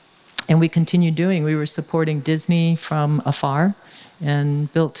 And we continued doing. We were supporting Disney from afar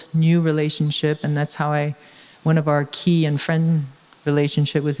and built new relationship. And that's how one of our key and friend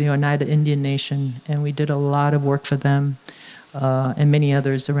relationship was the Oneida Indian Nation. And we did a lot of work for them and many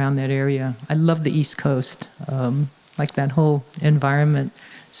others around that area. I love the East Coast, like that whole environment.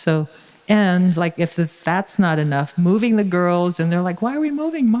 So, and like if that's not enough, moving the girls, and they're like, why are we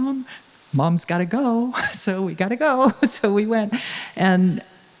moving, Mom? Mom's got to go. So we got to go. So we went. And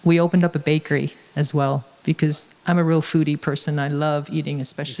we opened up a bakery as well, because I'm a real foodie person. I love eating,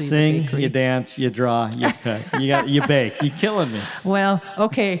 especially the bakery. You sing, you dance, you draw, you cook, you bake. You're killing me. Well,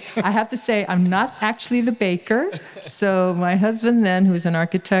 okay, I have to say I'm not actually the baker. So my husband then, who was an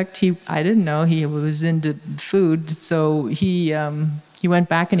architect, I didn't know he was into food. So he went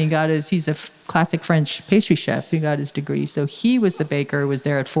back and he's a classic French pastry chef. He got his degree. So he was the baker, was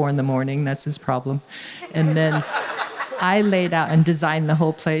there at 4 a.m. That's his problem. And then I laid out and designed the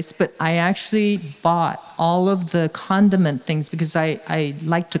whole place, but I actually bought all of the condiment things because I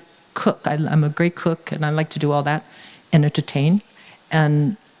like to cook. I'm a great cook, and I like to do all that and entertain.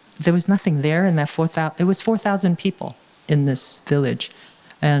 And there was nothing there in that 4,000. It was 4,000 people in this village,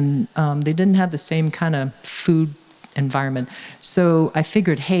 and they didn't have the same kind of food environment. So I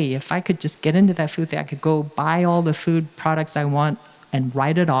figured, hey, if I could just get into that food thing, I could go buy all the food products I want and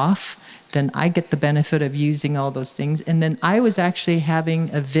write it off. Then I get the benefit of using all those things. And then I was actually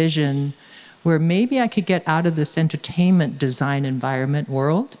having a vision where maybe I could get out of this entertainment design environment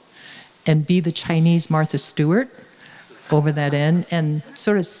world and be the Chinese Martha Stewart. over that end and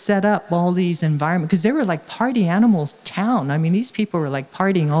sort of set up all these environments, because they were like party animals town. I mean, these people were like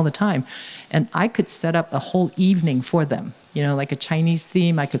partying all the time. And I could set up a whole evening for them, you know, like a Chinese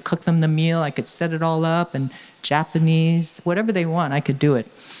theme. I could cook them the meal. I could set it all up, and Japanese, whatever they want, I could do it.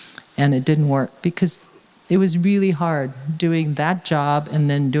 And it didn't work because it was really hard doing that job and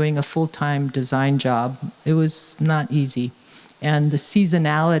then doing a full-time design job. It was not easy. And the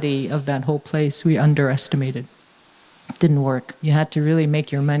seasonality of that whole place, we underestimated. It didn't work. You had to really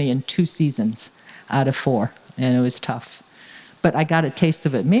make your money in 2 seasons out of 4, and it was tough. But I got a taste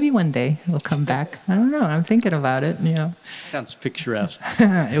of it. Maybe one day it'll come back. I don't know. I'm thinking about it, you know. Sounds picturesque.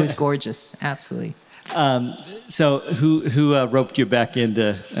 It was gorgeous, absolutely. So who roped you back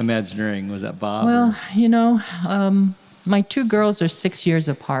into Imagineering? Was that Bob? Well, you know, my 2 girls are 6 years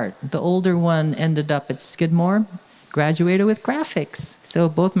apart. The older one ended up at Skidmore, graduated with graphics. So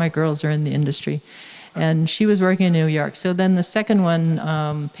both my girls are in the industry. And she was working in New York. So then the second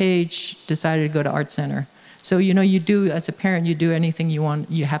one, Paige, decided to go to Art Center. So, you know, you do, as a parent, you do anything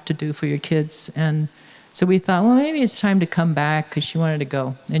you have to do for your kids. And so we thought, well, maybe it's time to come back, because she wanted to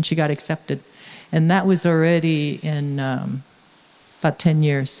go. And she got accepted. And that was already in about 10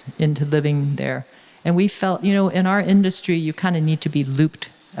 years into living there. And we felt, you know, in our industry, you kind of need to be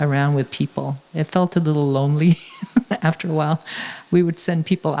looped around with people. It felt a little lonely after a while. We would send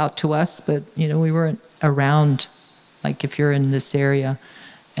people out to us, but, you know, we weren't around, like if you're in this area.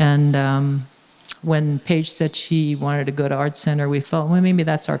 And when Paige said she wanted to go to Art Center, we thought, well, maybe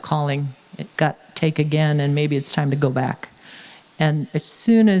that's our calling. It got take again, and maybe it's time to go back. And as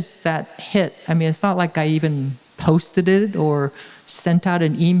soon as that hit, I mean, it's not like I even posted it or sent out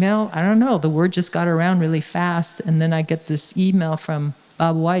an email. I don't know. The word just got around really fast. And then I get this email from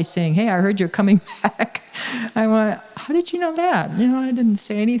Bob Weiss saying, hey, I heard you're coming back. I went, how did you know that? You know, I didn't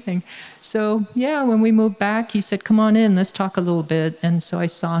say anything. So, yeah, when we moved back, he said, come on in, let's talk a little bit. And so I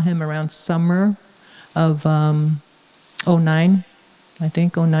saw him around summer of 09, I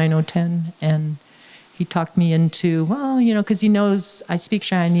think, 09, 010. And he talked me into, well, you know, because he knows I speak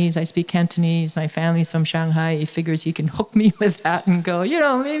Chinese, I speak Cantonese, my family's from Shanghai. He figures he can hook me with that and go, you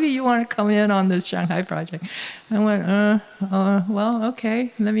know, maybe you want to come in on this Shanghai project. I went, well,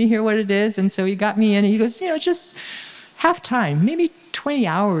 okay, let me hear what it is. And so he got me in, and he goes, you know, just half time, maybe 20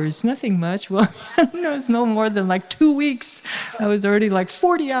 hours, nothing much. Well, you know, it's no more than like 2 weeks. I was already like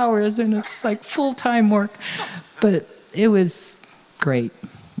 40 hours, and it's like full-time work. But it was great.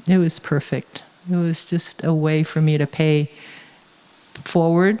 It was perfect. It was just a way for me to pay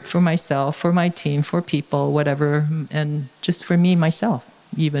forward for myself, for my team, for people, whatever, and just for me, myself,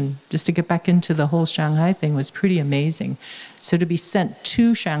 even. Just to get back into the whole Shanghai thing was pretty amazing. So to be sent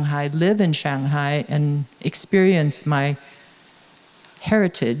to Shanghai, live in Shanghai, and experience my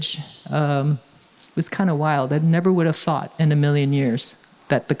heritage was kind of wild. I never would have thought in a million years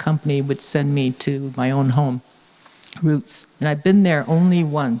that the company would send me to my own home roots. And I've been there only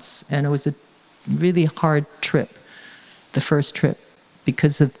once, and it was a really hard trip, the first trip,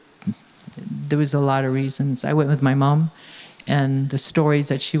 because there was a lot of reasons. I went with my mom, and the stories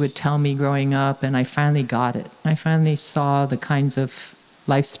that she would tell me growing up, and I finally got it. I finally saw the kinds of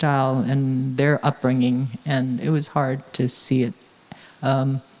lifestyle and their upbringing, and it was hard to see it.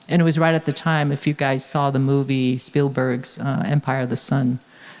 And it was right at the time, if you guys saw the movie Spielberg's Empire of the Sun,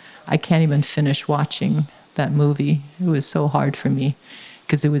 I can't even finish watching that movie. It was so hard for me,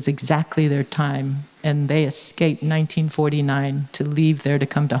 because it was exactly their time, and they escaped 1949 to leave there to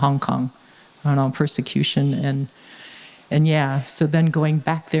come to Hong Kong on persecution, and yeah, so then going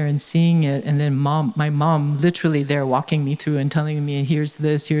back there and seeing it, and then my mom literally there walking me through and telling me, here's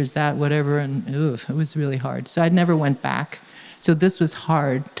this, here's that, whatever, and it was really hard. So I never went back. So this was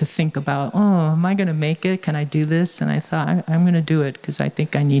hard to think about, oh, am I going to make it? Can I do this? And I thought, I'm going to do it because I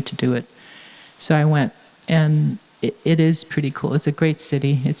think I need to do it. So I went, and it is pretty cool. It's a great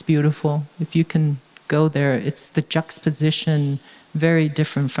city. It's beautiful. If you can go there, it's the juxtaposition, very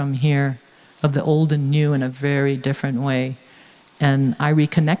different from here, of the old and new in a very different way. And I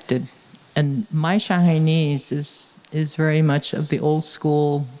reconnected. And my Shanghainese is very much of the old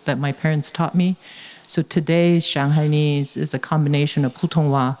school that my parents taught me. So today's Shanghainese is a combination of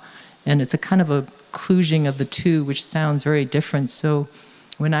Putonghua, and it's a kind of a kludging of the two, which sounds very different. So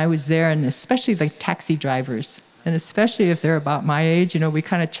when I was there, and especially the taxi drivers, and especially if they're about my age, you know, we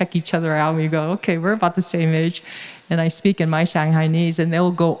kind of check each other out. We go, okay, we're about the same age. And I speak in my Shanghainese, and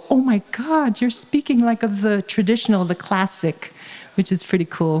they'll go, oh my God, you're speaking like of the traditional, the classic, which is pretty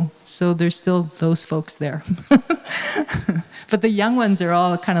cool. So there's still those folks there. But the young ones are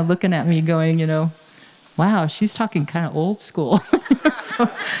all kind of looking at me going, you know, wow, she's talking kind of old school. So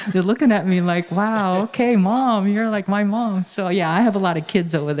they're looking at me like, wow, okay, mom, you're like my mom. So yeah, I have a lot of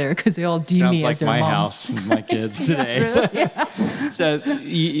kids over there because they all deem me as their mom. Sounds like my house with my kids today.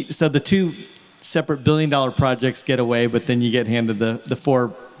 Really? So the 2 separate billion-dollar projects get away, but then you get handed the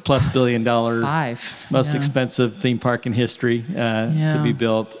 $4+ billion 5 most expensive theme park in history to be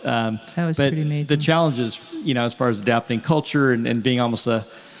built. That was but pretty amazing. The challenges, as far as adapting culture and being almost a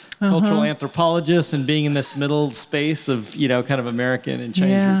cultural anthropologist and being in this middle space of kind of American and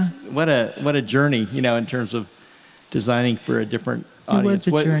Chinese roots. What a journey, in terms of designing for a different audience.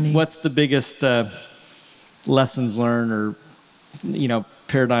 It was a journey. What's the biggest lessons learned or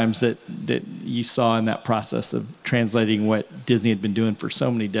paradigms that you saw in that process of translating what Disney had been doing for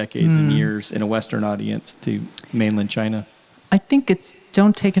so many decades and years in a Western audience to mainland China? I think it's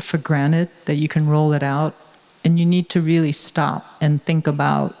don't take it for granted that you can roll it out, and you need to really stop and think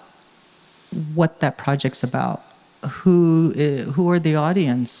about what that project's about. Who are the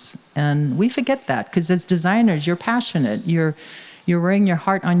audience? And we forget that because as designers, you're passionate. You're wearing your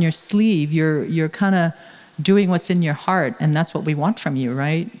heart on your sleeve. You're kind of doing what's in your heart, and that's what we want from you,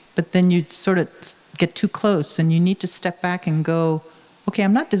 right? But then you sort of get too close, and you need to step back and go, okay,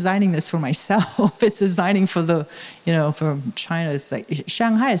 I'm not designing this for myself. It's designing for for China. It's like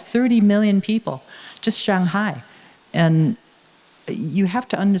Shanghai has 30 million people, just Shanghai, and you have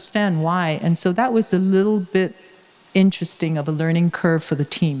to understand why. And so that was a little bit interesting of a learning curve for the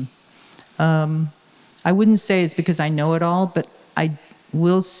team. I wouldn't say it's because I know it all, but I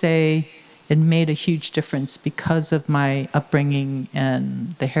will say it made a huge difference because of my upbringing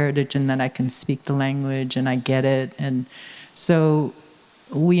and the heritage, and that I can speak the language and I get it. And so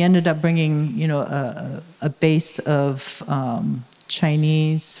we ended up bringing, a base of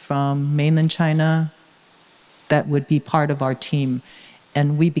Chinese from mainland China that would be part of our team.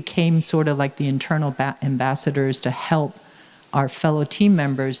 And we became sort of like the internal ambassadors to help our fellow team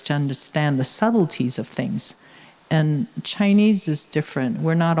members to understand the subtleties of things. And Chinese is different.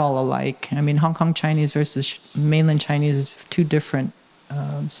 We're not all alike. I mean, Hong Kong Chinese versus mainland Chinese is 2 different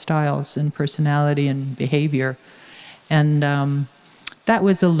styles and personality and behavior. And that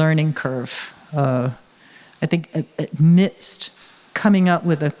was a learning curve. I think amidst coming up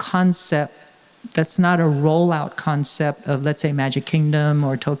with a concept that's not a rollout concept of, let's say, Magic Kingdom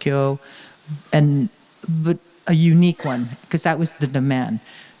or Tokyo, but a unique one, because that was the demand.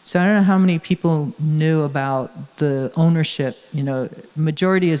 So I don't know how many people knew about the ownership.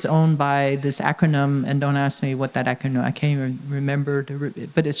 Majority is owned by this acronym, and don't ask me what that acronym, I can't even remember,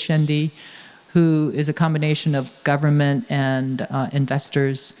 but it's Shendi, who is a combination of government and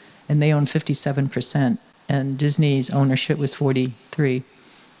investors, and they own 57%, and Disney's ownership was 43%.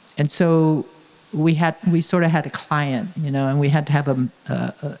 And so we sort of had a client, and we had to have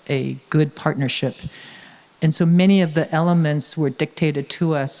a good partnership. And so many of the elements were dictated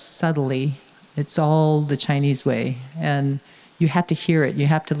to us subtly. It's all the Chinese way. And you had to hear it, you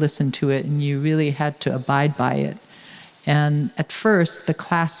have to listen to it, and you really had to abide by it. And at first, the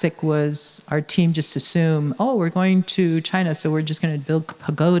classic was our team just assumed, we're going to China, so we're just going to build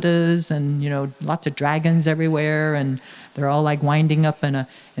pagodas and, lots of dragons everywhere. And they're all like winding up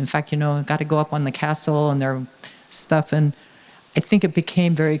in fact, got to go up on the castle and their stuff. And I think it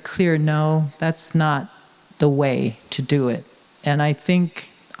became very clear, no, that's not the way to do it. And I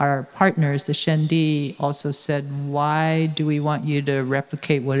think our partners, the Shendi, also said, why do we want you to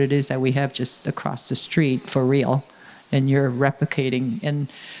replicate what it is that we have just across the street for real? And you're replicating.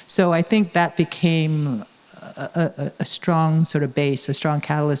 And so I think that became a strong sort of base, a strong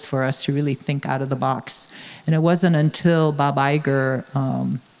catalyst for us to really think out of the box. And it wasn't until Bob Iger,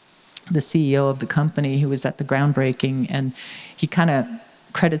 the CEO of the company, who was at the groundbreaking, and he kind of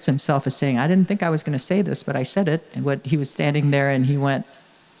credits himself as saying, I didn't think I was going to say this, but I said it. And he was standing there and he went,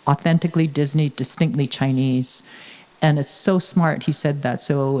 authentically Disney, distinctly Chinese. And it's so smart he said that.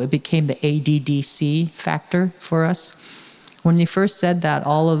 So it became the ADDC factor for us. When he first said that,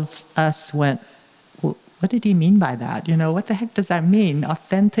 all of us went, well, what did he mean by that? What the heck does that mean?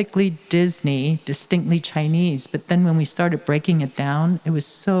 Authentically Disney, distinctly Chinese. But then when we started breaking it down, it was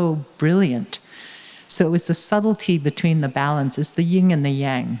so brilliant. So it was the subtlety between the balance. It's the yin and the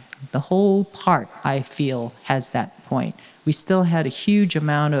yang. The whole part, I feel, has that point. We still had a huge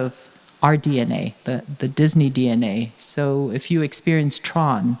amount of our DNA, the Disney DNA. So if you experience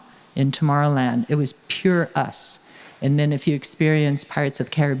Tron in Tomorrowland, it was pure us. And then if you experience Pirates of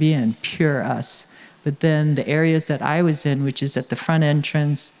the Caribbean, pure us. But then the areas that I was in, which is at the front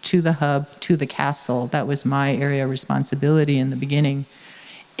entrance, to the hub, to the castle, that was my area of responsibility in the beginning.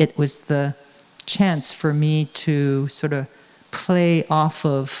 It was the chance for me to sort of play off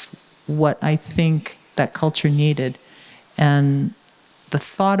of what I think that culture needed. And the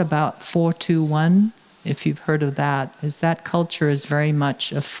thought about 4-2-1, if you've heard of that, is that culture is very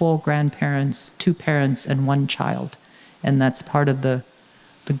much of 4 grandparents, 2 parents, and 1 child. And that's part of the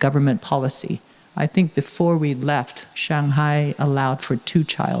government policy. I think before we left, Shanghai allowed for 2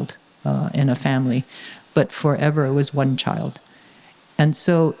 child in a family, but forever it was 1 child. And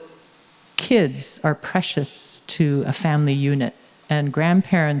so kids are precious to a family unit, and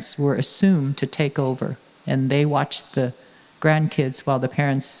grandparents were assumed to take over, and they watched the grandkids while the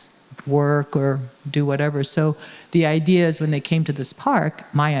parents work or do whatever. So the idea is when they came to this park,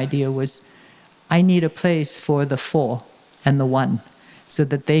 my idea was, I need a place for the 4 and the 1 so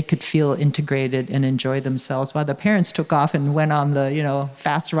that they could feel integrated and enjoy themselves while the parents took off and went on the,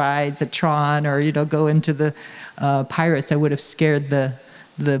 fast rides at Tron or, go into the Pirates that would have scared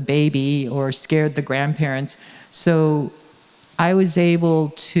the baby or scared the grandparents. So I was able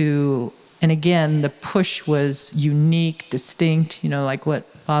to, and again, the push was unique, distinct, like what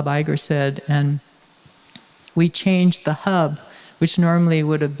Bob Iger said, and we changed the hub, which normally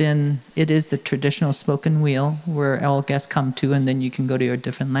would have been, it is the traditional spoken wheel where all guests come to, and then you can go to your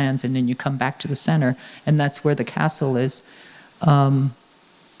different lands, and then you come back to the center, and that's where the castle is.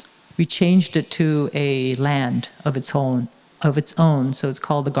 We changed it to a land of its own, so it's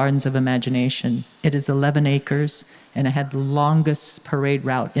called the Gardens of Imagination. It is 11 acres, and it had the longest parade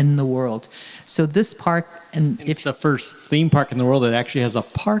route in the world. So this park, and it's the first theme park in the world that actually has a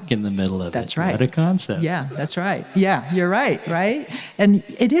park in the middle of it. That's right. What a concept. Yeah, that's right. Yeah, you're right? And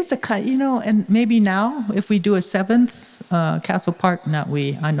it is and maybe now if we do a 7th Castle Park,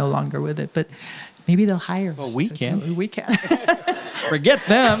 I'm no longer with it, but maybe they'll hire us. Well, we can. We can. Forget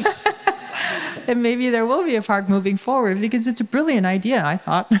them. And maybe there will be a park moving forward because it's a brilliant idea, I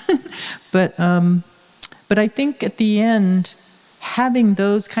thought. But I think at the end, having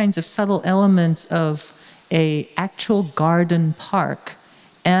those kinds of subtle elements of a actual garden park,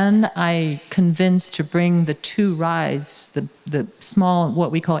 and I convinced to bring the 2 rides, the small,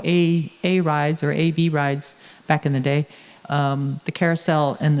 what we call A rides or AB rides back in the day, the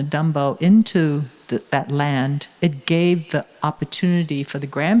carousel and the Dumbo into that land. It gave the opportunity for the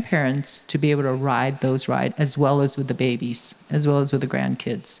grandparents to be able to ride those rides as well as with the babies, as well as with the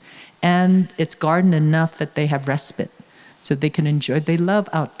grandkids. And it's garden enough that they have respite. So they can enjoy, they love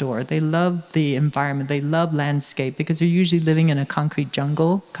outdoor, they love the environment, they love landscape because they're usually living in a concrete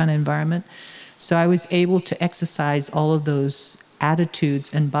jungle kind of environment. So I was able to exercise all of those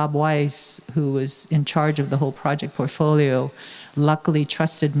attitudes, and Bob Weiss, who was in charge of the whole project portfolio, luckily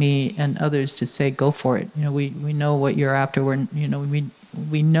trusted me and others to say, go for it. We know what you're after,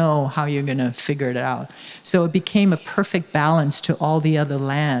 we know how you're going to figure it out. So it became a perfect balance to all the other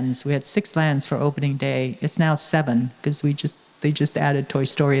lands. We had 6 lands for opening day. It's now 7 because they just added Toy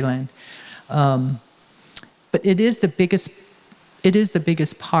Story Land. But it is the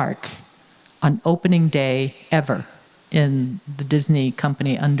biggest park on opening day ever in the Disney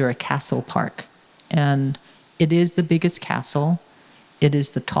company under a castle park. And it is the biggest castle. It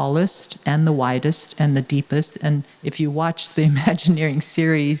is the tallest and the widest and the deepest. And if you watch the Imagineering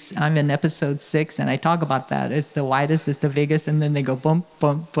series, I'm in episode 6 and I talk about that. It's the widest, it's the biggest, and then they go bump,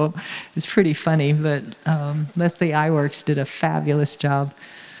 bump, bump. It's pretty funny, but Leslie Iwerks did a fabulous job.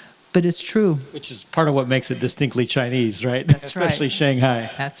 But it's true. Which is part of what makes it distinctly Chinese, right? That's Especially right.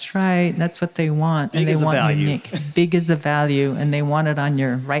 Shanghai. That's right. That's what they want. Big and they as a want value. unique. Big as a value, and they want it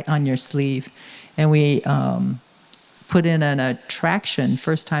right on your sleeve. And we put in an attraction,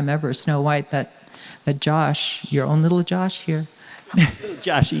 first time ever, Snow White, that Josh, your own little Josh here.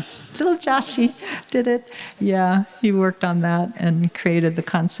 Joshy. Little Joshy did it. Yeah, he worked on that and created the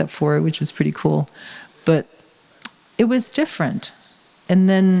concept for it, which was pretty cool. But it was different. And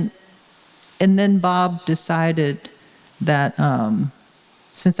then Bob decided that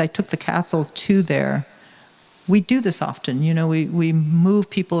since I took the castle to there, we do this often, we move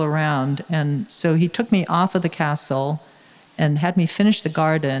people around. And so he took me off of the castle and had me finish the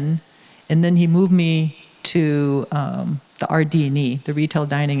garden. And then he moved me to the RD&E, the Retail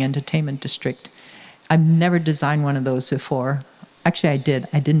Dining Entertainment District. I've never designed one of those before. Actually, I did.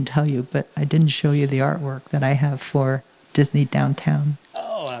 I didn't tell you, but I didn't show you the artwork that I have for Disney Downtown.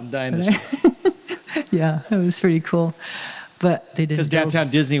 Oh, I'm dying to see. Yeah, it was pretty cool. But they didn't. Because Downtown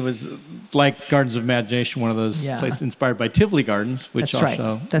Disney was like Gardens of Imagination, one of those places inspired by Tivoli Gardens, which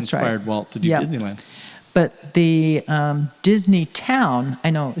also inspired Walt to do Disneyland. But the Disney Town,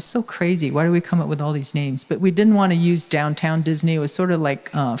 I know, it's so crazy. Why do we come up with all these names? But we didn't want to use Downtown Disney. It was sort of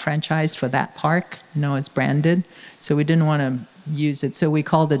like franchised for that park. It's branded. So we didn't want to use it. So we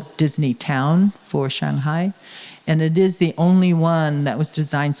called it Disney Town for Shanghai. And it is the only one that was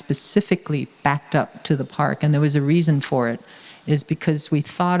designed specifically backed up to the park. And there was a reason for it, is because we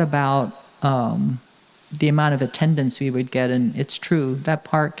thought about the amount of attendance we would get. And it's true, that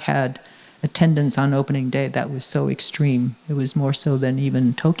park had attendance on opening day that was so extreme. It was more so than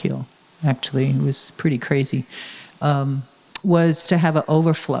even Tokyo, actually. It was pretty crazy. Was to have an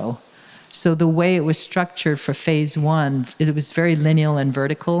overflow. So the way it was structured for phase one, it was very lineal and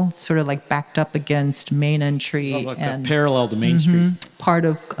vertical, sort of like backed up against main entry. So like and parallel to Main Street. Part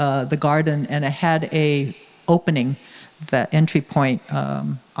of the garden, and it had a opening, the entry point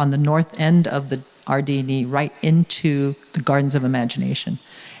on the north end of the Ardini, right into the Gardens of Imagination.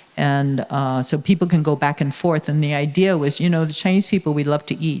 And so people can go back and forth. And the idea was, the Chinese people, we love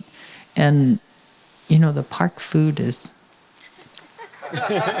to eat. And, the park food is...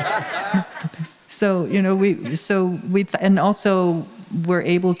 So, and also we're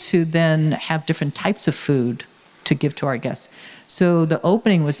able to then have different types of food to give to our guests. So the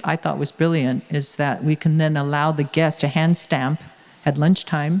opening I thought was brilliant, is that we can then allow the guests to hand stamp at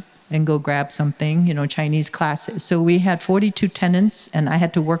lunchtime and go grab something, Chinese classes. So we had 42 tenants, and I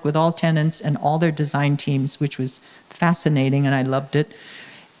had to work with all tenants and all their design teams, which was fascinating, and I loved it.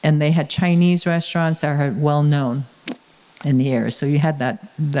 And they had Chinese restaurants that are well known in the area. So you had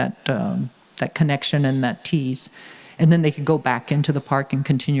that connection and that tease. And then they could go back into the park and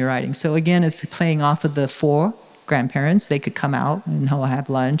continue riding. So again, it's playing off of the 4 grandparents. They could come out and have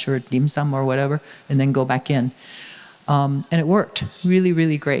lunch or dim sum or whatever, and then go back in. And it worked really,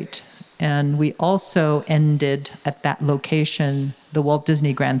 really great. And we also ended at that location the Walt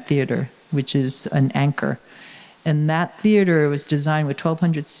Disney Grand Theater, which is an anchor. And that theater was designed with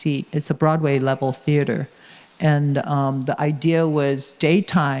 1,200 seats. It's a Broadway level theater. And the idea was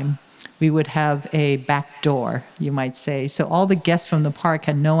daytime, we would have a back door, you might say. So all the guests from the park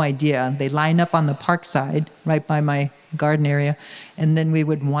had no idea. They line up on the park side, right by my garden area, and then we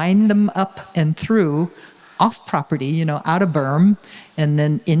would wind them up and through off property, out of berm, and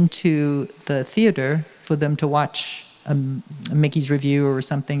then into the theater for them to watch a Mickey's Review or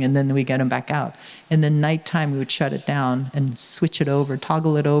something, and then we get them back out. And then nighttime, we would shut it down and switch it over,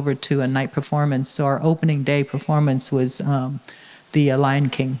 toggle it over to a night performance. So our opening day performance was the Lion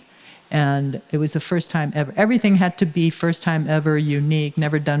King. And it was the first time ever. Everything had to be first time ever, unique,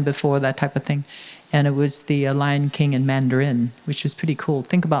 never done before, that type of thing. And it was the Lion King in Mandarin, which was pretty cool.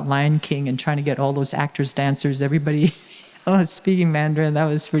 Think about Lion King and trying to get all those actors, dancers, everybody speaking Mandarin. That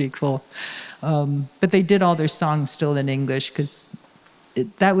was pretty cool. But they did all their songs still in English, because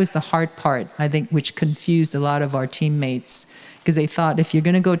that was the hard part, I think, which confused a lot of our teammates, because they thought if you're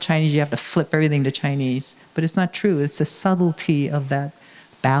going to go Chinese, you have to flip everything to Chinese. But it's not true. It's the subtlety of that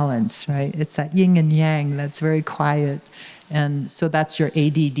balance, right? It's that yin and yang that's very quiet. And so that's your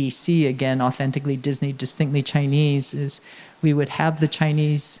ADDC again, authentically Disney, distinctly Chinese, is we would have the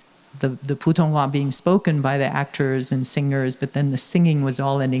Chinese, the Putonghua being spoken by the actors and singers, but then the singing was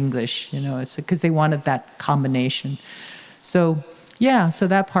all in English, because they wanted that combination. So yeah, so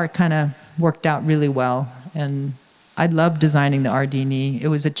that part kind of worked out really well. And I loved designing the Ardini. It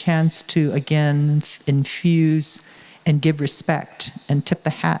was a chance to, again, infuse and give respect and tip the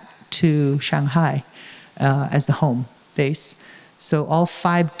hat to Shanghai as the home base. So all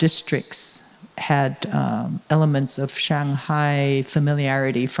 5 districts had elements of Shanghai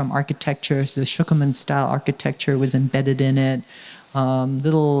familiarity, from architecture. The Shukeman style architecture was embedded in it.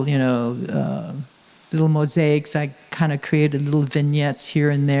 Little mosaics. I kind of created little vignettes here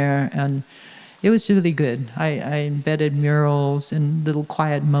and there, and it was really good. I embedded murals and little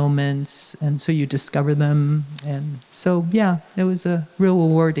quiet moments, and so you discover them. And so, yeah, it was a real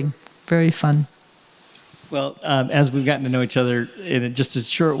rewarding, very fun. Well, as we've gotten to know each other in just a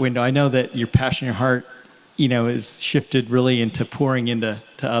short window, I know that your passion, your heart, is shifted really into pouring into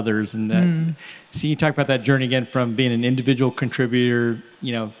others. And that, so you talk about that journey again from being an individual contributor,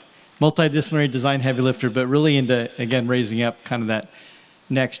 multidisciplinary design heavy lifter, but really into, again, raising up kind of that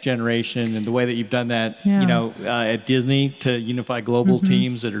next generation, and the way that you've done that, at Disney to unify global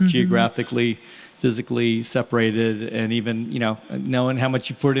teams that are geographically, physically separated, and even, knowing how much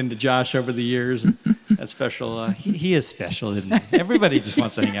you poured into Josh over the years. That's special. He is special, isn't he? Everybody just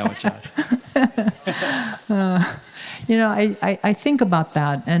wants to hang out with Josh. I think about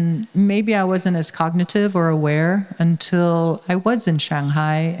that, and maybe I wasn't as cognitive or aware until I was in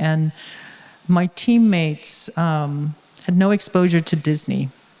Shanghai, and my teammates had no exposure to Disney,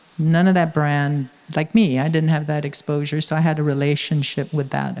 none of that brand. Like me, I didn't have that exposure, so I had a relationship with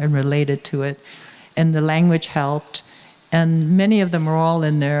that and related to it. And the language helped. And many of them were all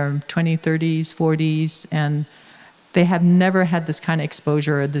in their 20s, 30s, 40s. And they have never had this kind of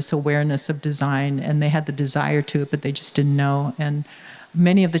exposure or this awareness of design, and they had the desire to it, but they just didn't know. And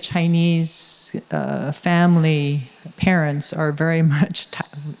many of the Chinese family parents are very much,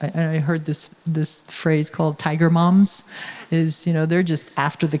 I heard this phrase called tiger moms, is, they're just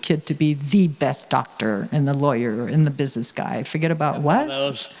after the kid to be the best doctor and the lawyer and the business guy. Forget about what?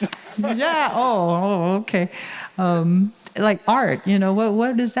 Yeah, okay. Like art,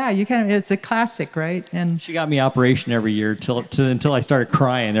 what is that? It's a classic, right? And she got me operation every year until I started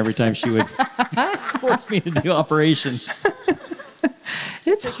crying every time she would force me to do operation.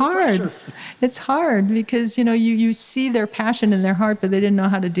 It's hard. It's hard because, you see their passion in their heart, but they didn't know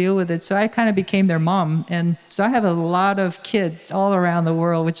how to deal with it. So I kind of became their mom. And so I have a lot of kids all around the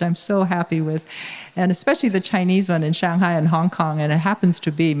world, which I'm so happy with. And especially the Chinese one in Shanghai and Hong Kong. And it happens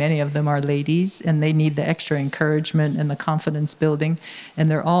to be many of them are ladies, and they need the extra encouragement and the confidence building. And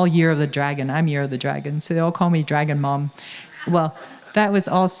they're all Year of the Dragon. I'm Year of the Dragon. So they all call me Dragon Mom. Well, that was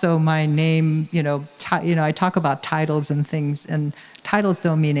also my name. I talk about titles and things, and titles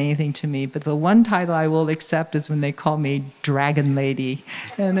don't mean anything to me, but the one title I will accept is when they call me Dragon Lady.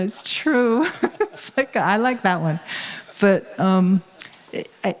 And it's true. It's like, I like that one. But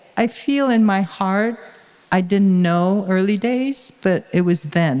I feel in my heart, I didn't know early days, but it was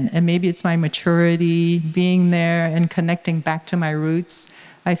then. And maybe it's my maturity, being there and connecting back to my roots.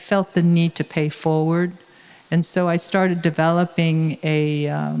 I felt the need to pay forward. And so I started developing a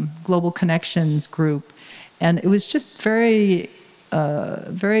global connections group. And it was just very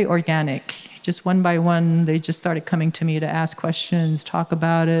organic. Just one by one, they just started coming to me to ask questions, talk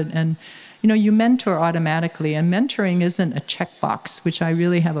about it. And, you mentor automatically. And mentoring isn't a checkbox, which I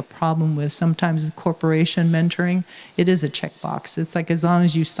really have a problem with. Sometimes corporation mentoring, it is a checkbox. It's like as long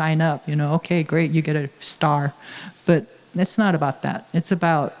as you sign up, okay, great, you get a star. But it's not about that. It's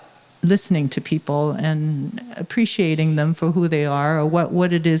about listening to people and appreciating them for who they are, or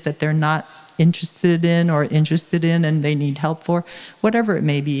what it is that they're not interested in and they need help for, whatever it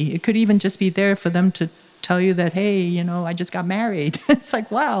may be. It could even just be there for them to tell you that, hey, I just got married. It's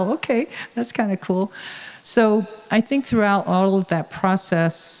like, wow, okay, that's kind of cool. So I think throughout all of that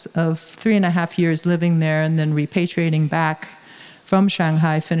process of 3.5 years living there and then repatriating back from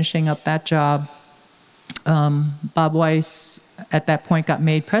Shanghai, finishing up that job, Bob Weiss at that point got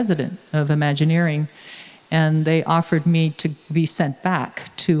made president of Imagineering, and they offered me to be sent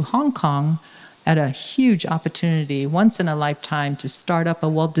back to Hong Kong at a huge opportunity, once in a lifetime, to start up a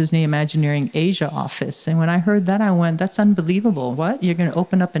Walt Disney Imagineering Asia office. And when I heard that, I went, that's unbelievable. What? You're going to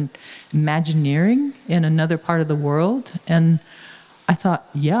open up an Imagineering in another part of the world? And I thought,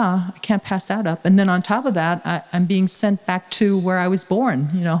 yeah, I can't pass that up. And then on top of that, I'm being sent back to where I was born,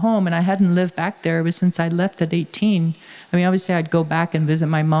 home. And I hadn't lived back there ever since I left at 18. I mean, obviously, I'd go back and visit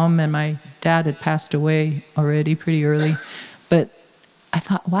my mom, and my dad had passed away already pretty early. But I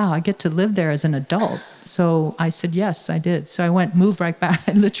thought, wow, I get to live there as an adult. So I said, yes, I did. So I moved right back.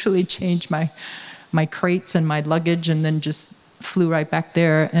 I literally changed my crates and my luggage and then just flew right back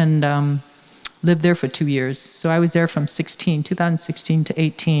there and lived there for 2 years. So I was there from 2016 to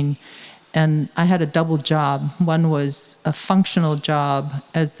 18. And I had a double job. One was a functional job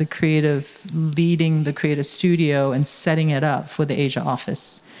as the creative, leading the creative studio and setting it up for the Asia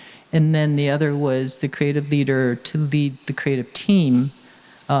office. And then the other was the creative leader to lead the creative team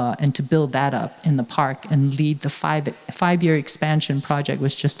and to build that up in the park and lead the five-year expansion project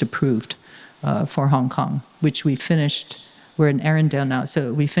was just approved for Hong Kong, which we finished. We're in Arendelle now,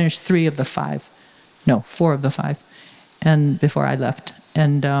 so we finished 4 of the 5, and before I left.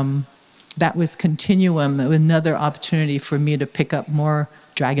 And that was Continuum, another opportunity for me to pick up more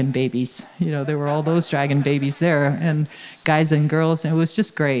dragon babies. There were all those dragon babies there, and guys and girls, and it was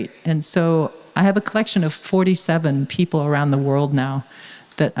just great. And so I have a collection of 47 people around the world now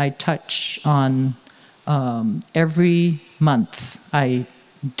that I touch on every month. I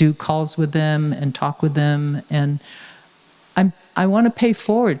do calls with them and talk with them, and I want to pay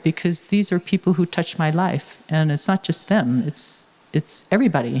forward because these are people who touch my life, and it's not just them, it's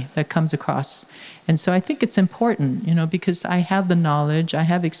everybody that comes across. And so I think it's important, because I have the knowledge, I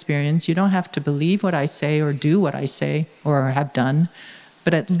have experience. You don't have to believe what I say or do what I say or have done,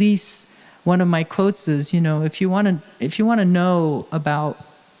 but at least one of my quotes is, if you want to know about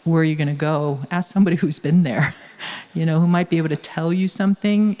where you're going to go, ask somebody who's been there, who might be able to tell you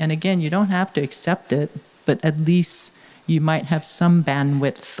something. And again, you don't have to accept it, but at least you might have some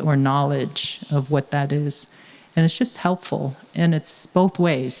bandwidth or knowledge of what that is. And it's just helpful. And it's both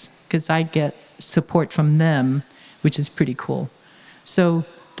ways, because I get support from them, which is pretty cool. So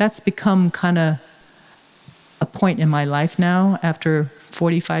that's become kind of a point in my life now after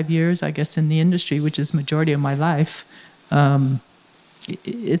 45 years, I guess, in the industry, which is majority of my life.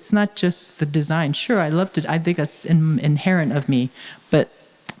 It's not just the design. Sure, I loved it. I think that's inherent of me, but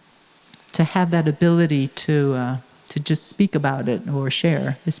to have that ability to just speak about it or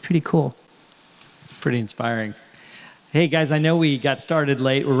share is pretty cool. Pretty inspiring. Hey guys, I know we got started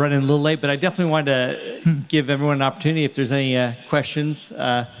late. We're running a little late, but I definitely wanted to give everyone an opportunity if there's any questions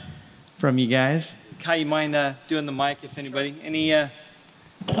from you guys. Kai, you mind doing the mic if anybody? Any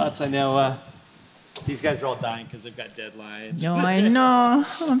thoughts? I know these guys are all dying because they've got deadlines. No, I know.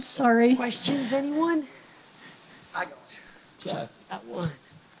 I'm sorry. Questions, anyone? I go. Just got one.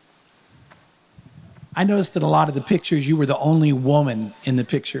 I noticed that a lot of the pictures, you were the only woman in the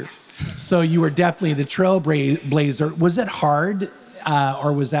picture. So you were definitely the trailblazer. Was it hard,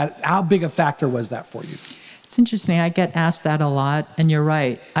 or was that, how big a factor was that for you? It's interesting. I get asked that a lot, and you're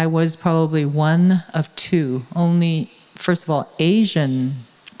right. I was probably one of two, only, first of all, Asian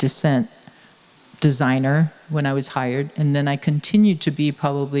descent designer when I was hired, and then I continued to be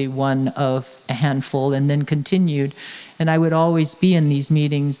probably one of a handful, and then continued. And I would always be in these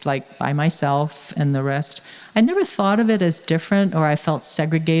meetings like by myself and the rest. I never thought of it as different, or I felt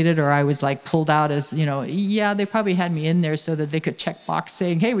segregated, or I was like pulled out as, yeah, they probably had me in there so that they could check box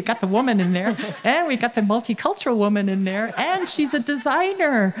saying, hey, we got the woman in there, and we got the multicultural woman in there, and she's a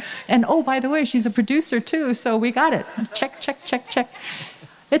designer. And oh, by the way, she's a producer too, so we got it. Check, check, check, check.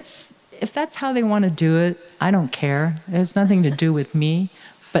 If that's how they want to do it, I don't care. It has nothing to do with me,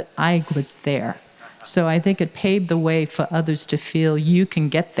 but I was there. So I think it paved the way for others to feel you can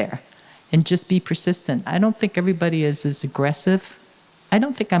get there and just be persistent. I don't think everybody is as aggressive. I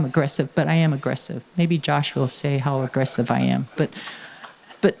don't think I'm aggressive, but I am aggressive. Maybe Josh will say how aggressive I am, but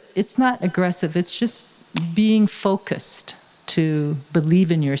it's not aggressive. It's just being focused, to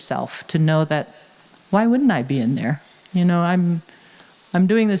believe in yourself, to know that why wouldn't I be in there? I'm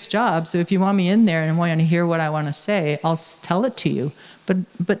doing this job, so if you want me in there and want to hear what I want to say, I'll tell it to you.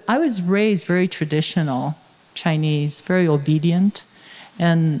 But I was raised very traditional, Chinese, very obedient,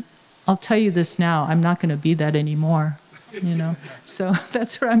 and I'll tell you this now, I'm not going to be that anymore, So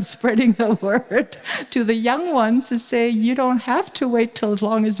that's where I'm spreading the word to the young ones to say, you don't have to wait till as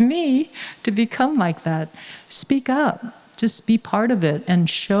long as me to become like that. Speak up, just be part of it and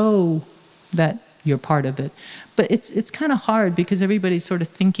show that you're part of it. But it's kind of hard because everybody's sort of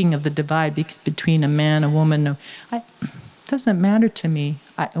thinking of the divide between a man, a woman. It doesn't matter to me.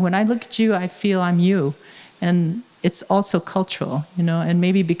 When I look at you, I feel I'm you. And it's also cultural, and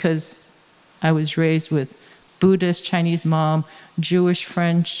maybe because I was raised with Buddhist, Chinese mom, Jewish,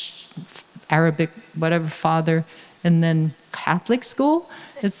 French, Arabic, whatever father, and then Catholic school.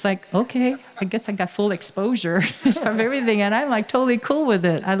 It's like, okay, I guess I got full exposure of everything, and I'm like totally cool with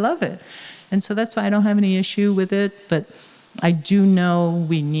it. I love it. And so that's why I don't have any issue with it, but I do know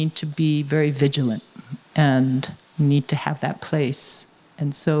we need to be very vigilant and need to have that place.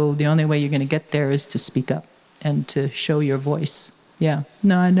 And so the only way you're going to get there is to speak up and to show your voice. Yeah.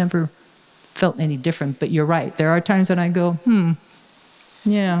 No, I never felt any different, but you're right. There are times when I go,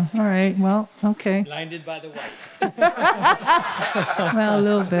 yeah, all right, well, okay. Blinded by the white. Well, a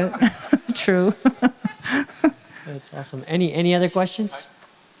little bit. True. That's awesome. Any other questions?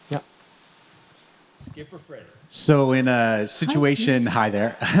 Skipper Freddy. So in a situation, hi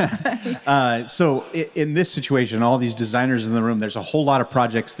there. So in this situation, all these designers in the room, there's a whole lot of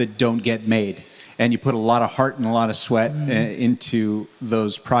projects that don't get made. And you put a lot of heart and a lot of sweat into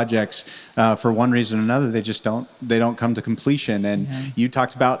those projects. For one reason or another, they don't come to completion. And you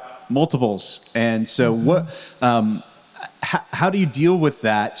talked about multiples. And so how do you deal with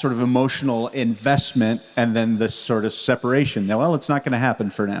that sort of emotional investment and then this sort of separation? Now, well, it's not going to happen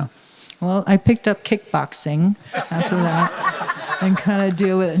for now. Well, I picked up kickboxing after that and kind of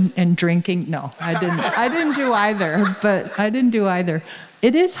deal with it and drinking. No, I didn't do either, but I didn't do either.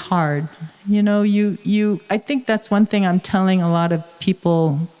 It is hard. I think that's one thing I'm telling a lot of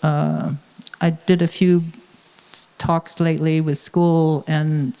people. I did a few talks lately with school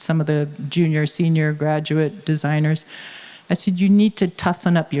and some of the junior, senior, graduate designers. I said, you need to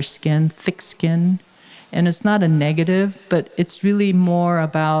toughen up your skin, thick skin. And it's not a negative, but it's really more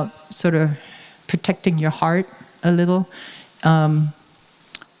about sort of protecting your heart a little,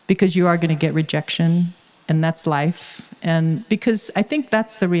 because you are going to get rejection, and that's life. And because I think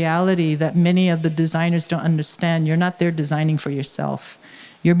that's the reality that many of the designers don't understand. You're not there designing for yourself.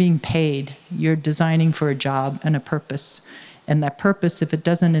 You're being paid. You're designing for a job and a purpose. And that purpose, if it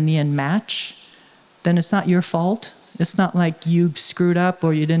doesn't in the end match, then it's not your fault. It's not like you screwed up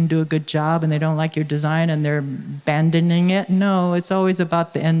or you didn't do a good job and they don't like your design and they're abandoning it. No, it's always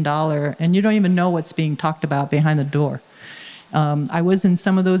about the end dollar. And you don't even know what's being talked about behind the door. I was in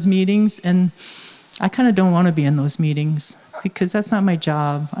some of those meetings, and I kind of don't want to be in those meetings because that's not my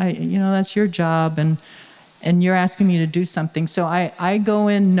job. That's your job, and you're asking me to do something. So I go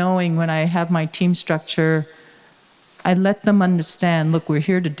in knowing when I have my team structure, I let them understand, look, we're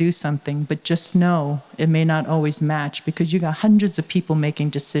here to do something, but just know it may not always match because you got hundreds of people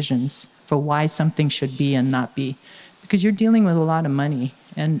making decisions for why something should be and not be, because you're dealing with a lot of money.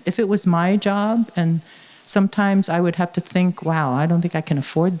 And if it was my job, and sometimes I would have to think, wow, I don't think I can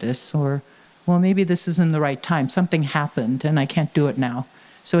afford this, or, well, maybe this isn't the right time. Something happened and I can't do it now.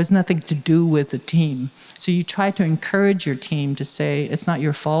 So it's nothing to do with the team. So you try to encourage your team to say, it's not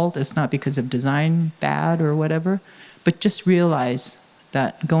your fault, it's not because of design bad or whatever, but just realize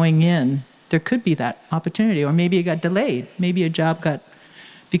that going in, there could be that opportunity, or maybe it got delayed. Maybe a job got,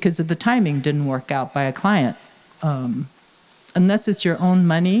 because of the timing, didn't work out by a client. Unless it's your own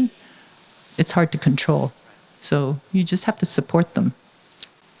money, it's hard to control. So you just have to support them,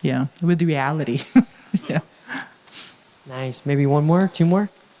 with reality. Yeah. Nice. Maybe one more, two more?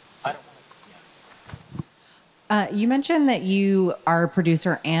 You mentioned that you are a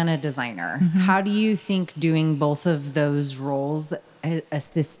producer and a designer. Mm-hmm. How do you think doing both of those roles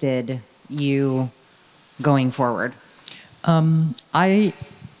assisted you going forward? I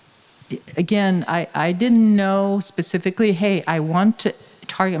didn't know specifically, hey, I want to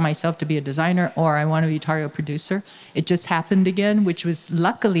target myself to be a designer or I want to be a target producer. It just happened again, which was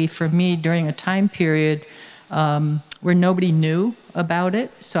luckily for me during a time period where nobody knew about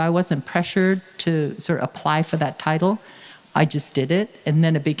it. So I wasn't pressured to sort of apply for that title. I just did it. And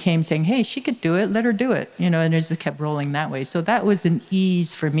then it became saying, hey, she could do it, let her do it. And it just kept rolling that way. So that was an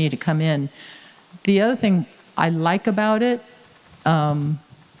ease for me to come in. The other thing I like about it,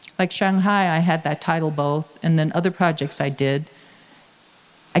 like Shanghai, I had that title both. And then other projects I did,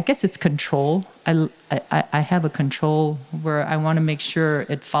 I guess it's control. I have a control where I want to make sure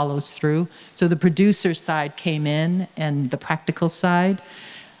it follows through. So the producer side came in and the practical side.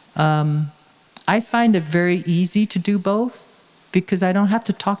 I find it very easy to do both because I don't have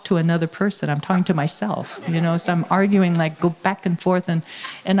to talk to another person. I'm talking to myself, so I'm arguing, go back and forth.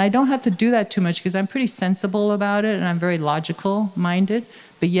 And I don't have to do that too much because I'm pretty sensible about it and I'm very logical minded,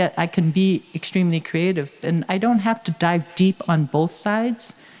 but yet I can be extremely creative. And I don't have to dive deep on both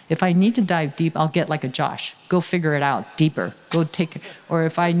sides. If I need to dive deep, I'll get like a Josh. Go figure it out deeper. Or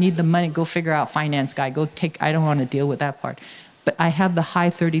if I need the money, go figure out finance guy. I don't want to deal with that part. But I have the high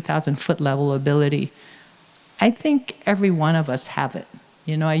 30,000 foot level ability. I think every one of us have it.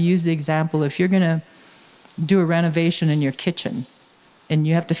 I use the example, if you're going to do a renovation in your kitchen and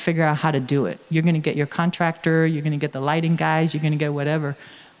you have to figure out how to do it, you're going to get your contractor, you're going to get the lighting guys, you're going to get whatever.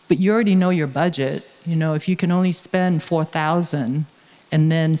 But you already know your budget. If you can only spend $4,000 and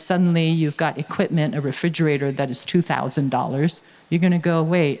then suddenly you've got equipment, a refrigerator that is $2,000, you're going to go,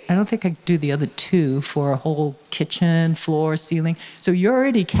 wait, I don't think I can do the other two for a whole kitchen, floor, ceiling. So you're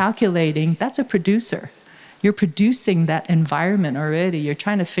already calculating, that's a producer. You're producing that environment already. You're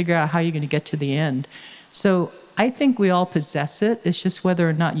trying to figure out how you're going to get to the end. So I think we all possess it. It's just whether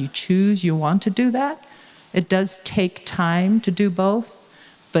or not you want to do that. It does take time to do both,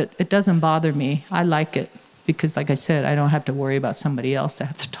 but it doesn't bother me. I like it. Because, like I said, I don't have to worry about somebody else to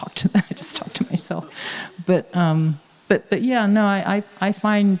have to talk to them. I just talk to myself. But yeah, no, I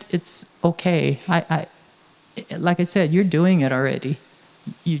find it's okay. Like I said, you're doing it already.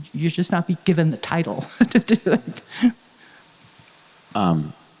 You're just not be given the title to do it.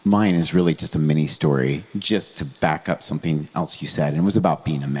 Mine is really just a mini story, just to back up something else you said, and it was about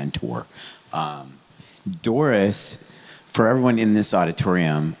being a mentor. Doris, for everyone in this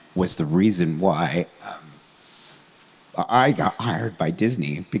auditorium, was the reason why I got hired by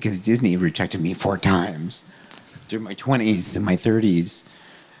Disney, because Disney rejected me 4 times during my 20s and my 30s.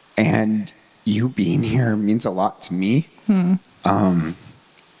 And you being here means a lot to me.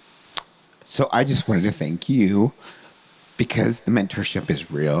 So I just wanted to thank you because the mentorship is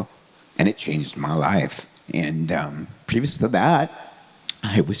real and it changed my life. And previous to that,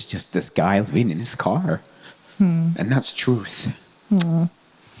 I was just this guy living in his car. And that's truth.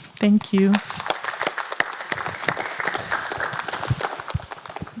 Thank you.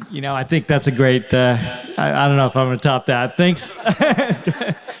 I think that's a great, I don't know if I'm going to top that. Thanks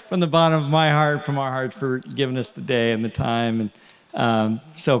from the bottom of my heart, from our hearts, for giving us the day and the time. And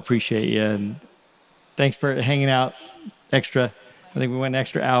so appreciate you. And thanks for hanging out extra. I think we went an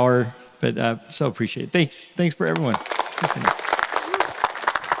extra hour, but so appreciate it. Thanks for everyone.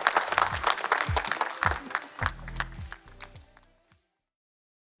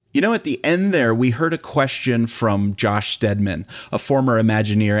 At the end there, we heard a question from Josh Stedman, a former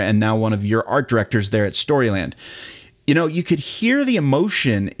Imagineer and now one of your art directors there at Storyland. You know, you could hear the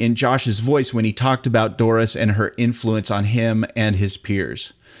emotion in Josh's voice when he talked about Doris and her influence on him and his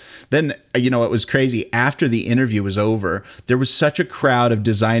peers. Then, you know, it was crazy. After the interview was over, there was such a crowd of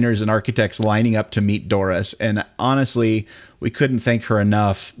designers and architects lining up to meet Doris. And honestly, we couldn't thank her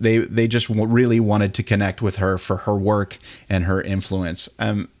enough. They just really wanted to connect with her for her work and her influence.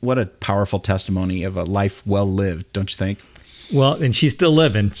 What a powerful testimony of a life well lived, don't you think? Well, and she's still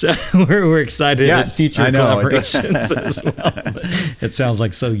living, so we're excited at future collaborations as well. It sounds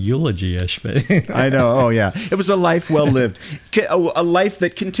like so eulogy-ish, but I know. Oh, yeah. It was a life well lived, a life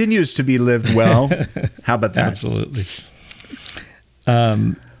that continues to be lived well. How about that? Absolutely.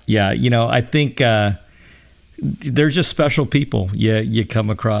 Yeah, you know, I think they're just special people you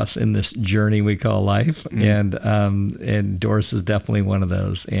come across in this journey we call life, and Doris is definitely one of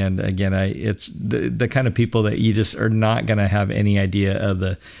those. And again, it's the kind of people that you just are not going to have any idea of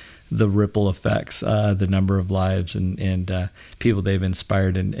the ripple effects, the number of lives and people they've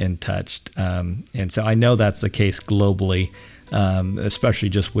inspired and touched. And so I know that's the case globally, especially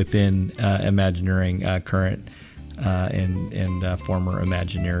just within Imagineering current. And former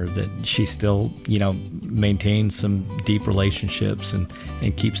Imagineers, that she still, you know, maintains some deep relationships and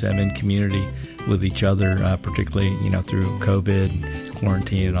keeps them in community with each other, particularly, you know, through COVID,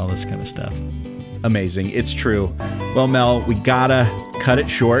 quarantine, and all this kind of stuff. Amazing. It's true. Well, Mel, we gotta cut it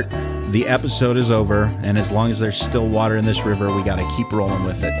short. The episode is over, and as long as there's still water in this river, we gotta keep rolling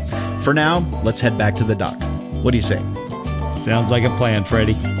with it. For now, let's head back to the dock. What do you say? Sounds like a plan,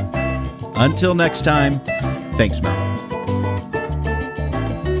 Freddie. Until next time, thanks, Mel.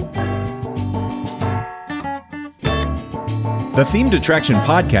 The Themed Attraction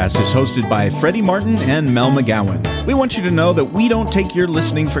podcast is hosted by Freddie Martin and Mel McGowan. We want you to know that we don't take your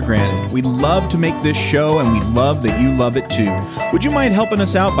listening for granted. We love to make this show, and we love that you love it too. Would you mind helping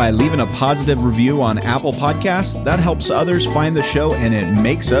us out by leaving a positive review on Apple Podcasts? That helps others find the show, and it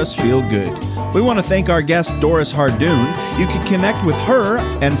makes us feel good. We want to thank our guest, Doris Hardoon. You can connect with her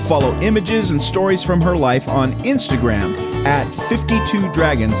and follow images and stories from her life on Instagram at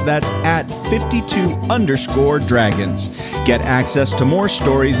 52dragons. That's at 52_dragons. Get access to more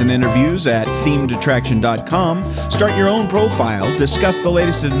stories and interviews at themedattraction.com. Start your own profile, discuss the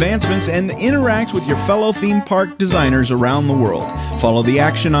latest advancements, and interact with your fellow theme park designers around the world. Follow the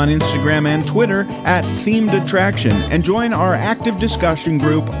action on Instagram and Twitter at Themed Attraction, and join our active discussion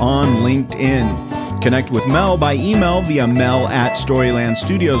group on LinkedIn. Connect with Mel by email via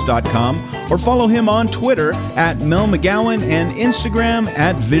mel@storylandstudios.com, or follow him on Twitter at Mel McGowan and Instagram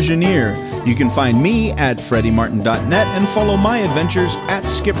at Visioneer. You can find me at FreddieMartin.net and follow my adventures at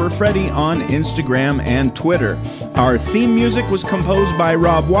Skipper Freddy on Instagram and Twitter. Our theme music was composed by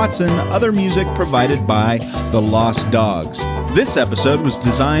Rob Watson, other music provided by The Lost Dogs. This episode was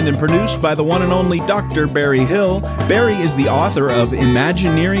designed and produced by the one and only Dr. Barry Hill. Barry is the author of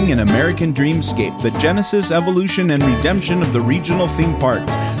Imagineering an American Dreamscape, the genesis, evolution, and redemption of the regional theme park.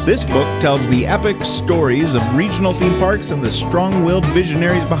 This book tells the epic stories of regional theme parks and the strong-willed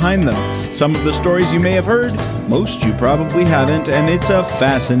visionaries behind them. Some of the stories you may have heard, most you probably haven't, and it's a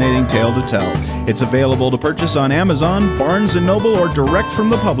fascinating tale to tell. It's available to purchase on Amazon, Barnes & Noble, or direct from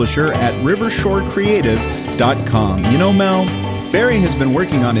the publisher at rivershorecreative.com. You know, Mel, Barry has been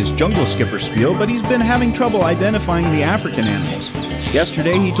working on his Jungle Skipper spiel, but he's been having trouble identifying the African animals.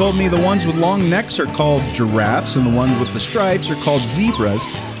 Yesterday, he told me the ones with long necks are called giraffes and the ones with the stripes are called zebras.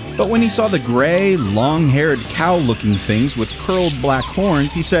 But when he saw the gray, long-haired cow-looking things with curled black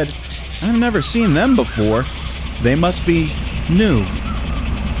horns, he said, "I've never seen them before. They must be new."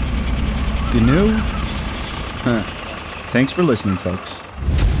 GNU? Huh. Thanks for listening, folks.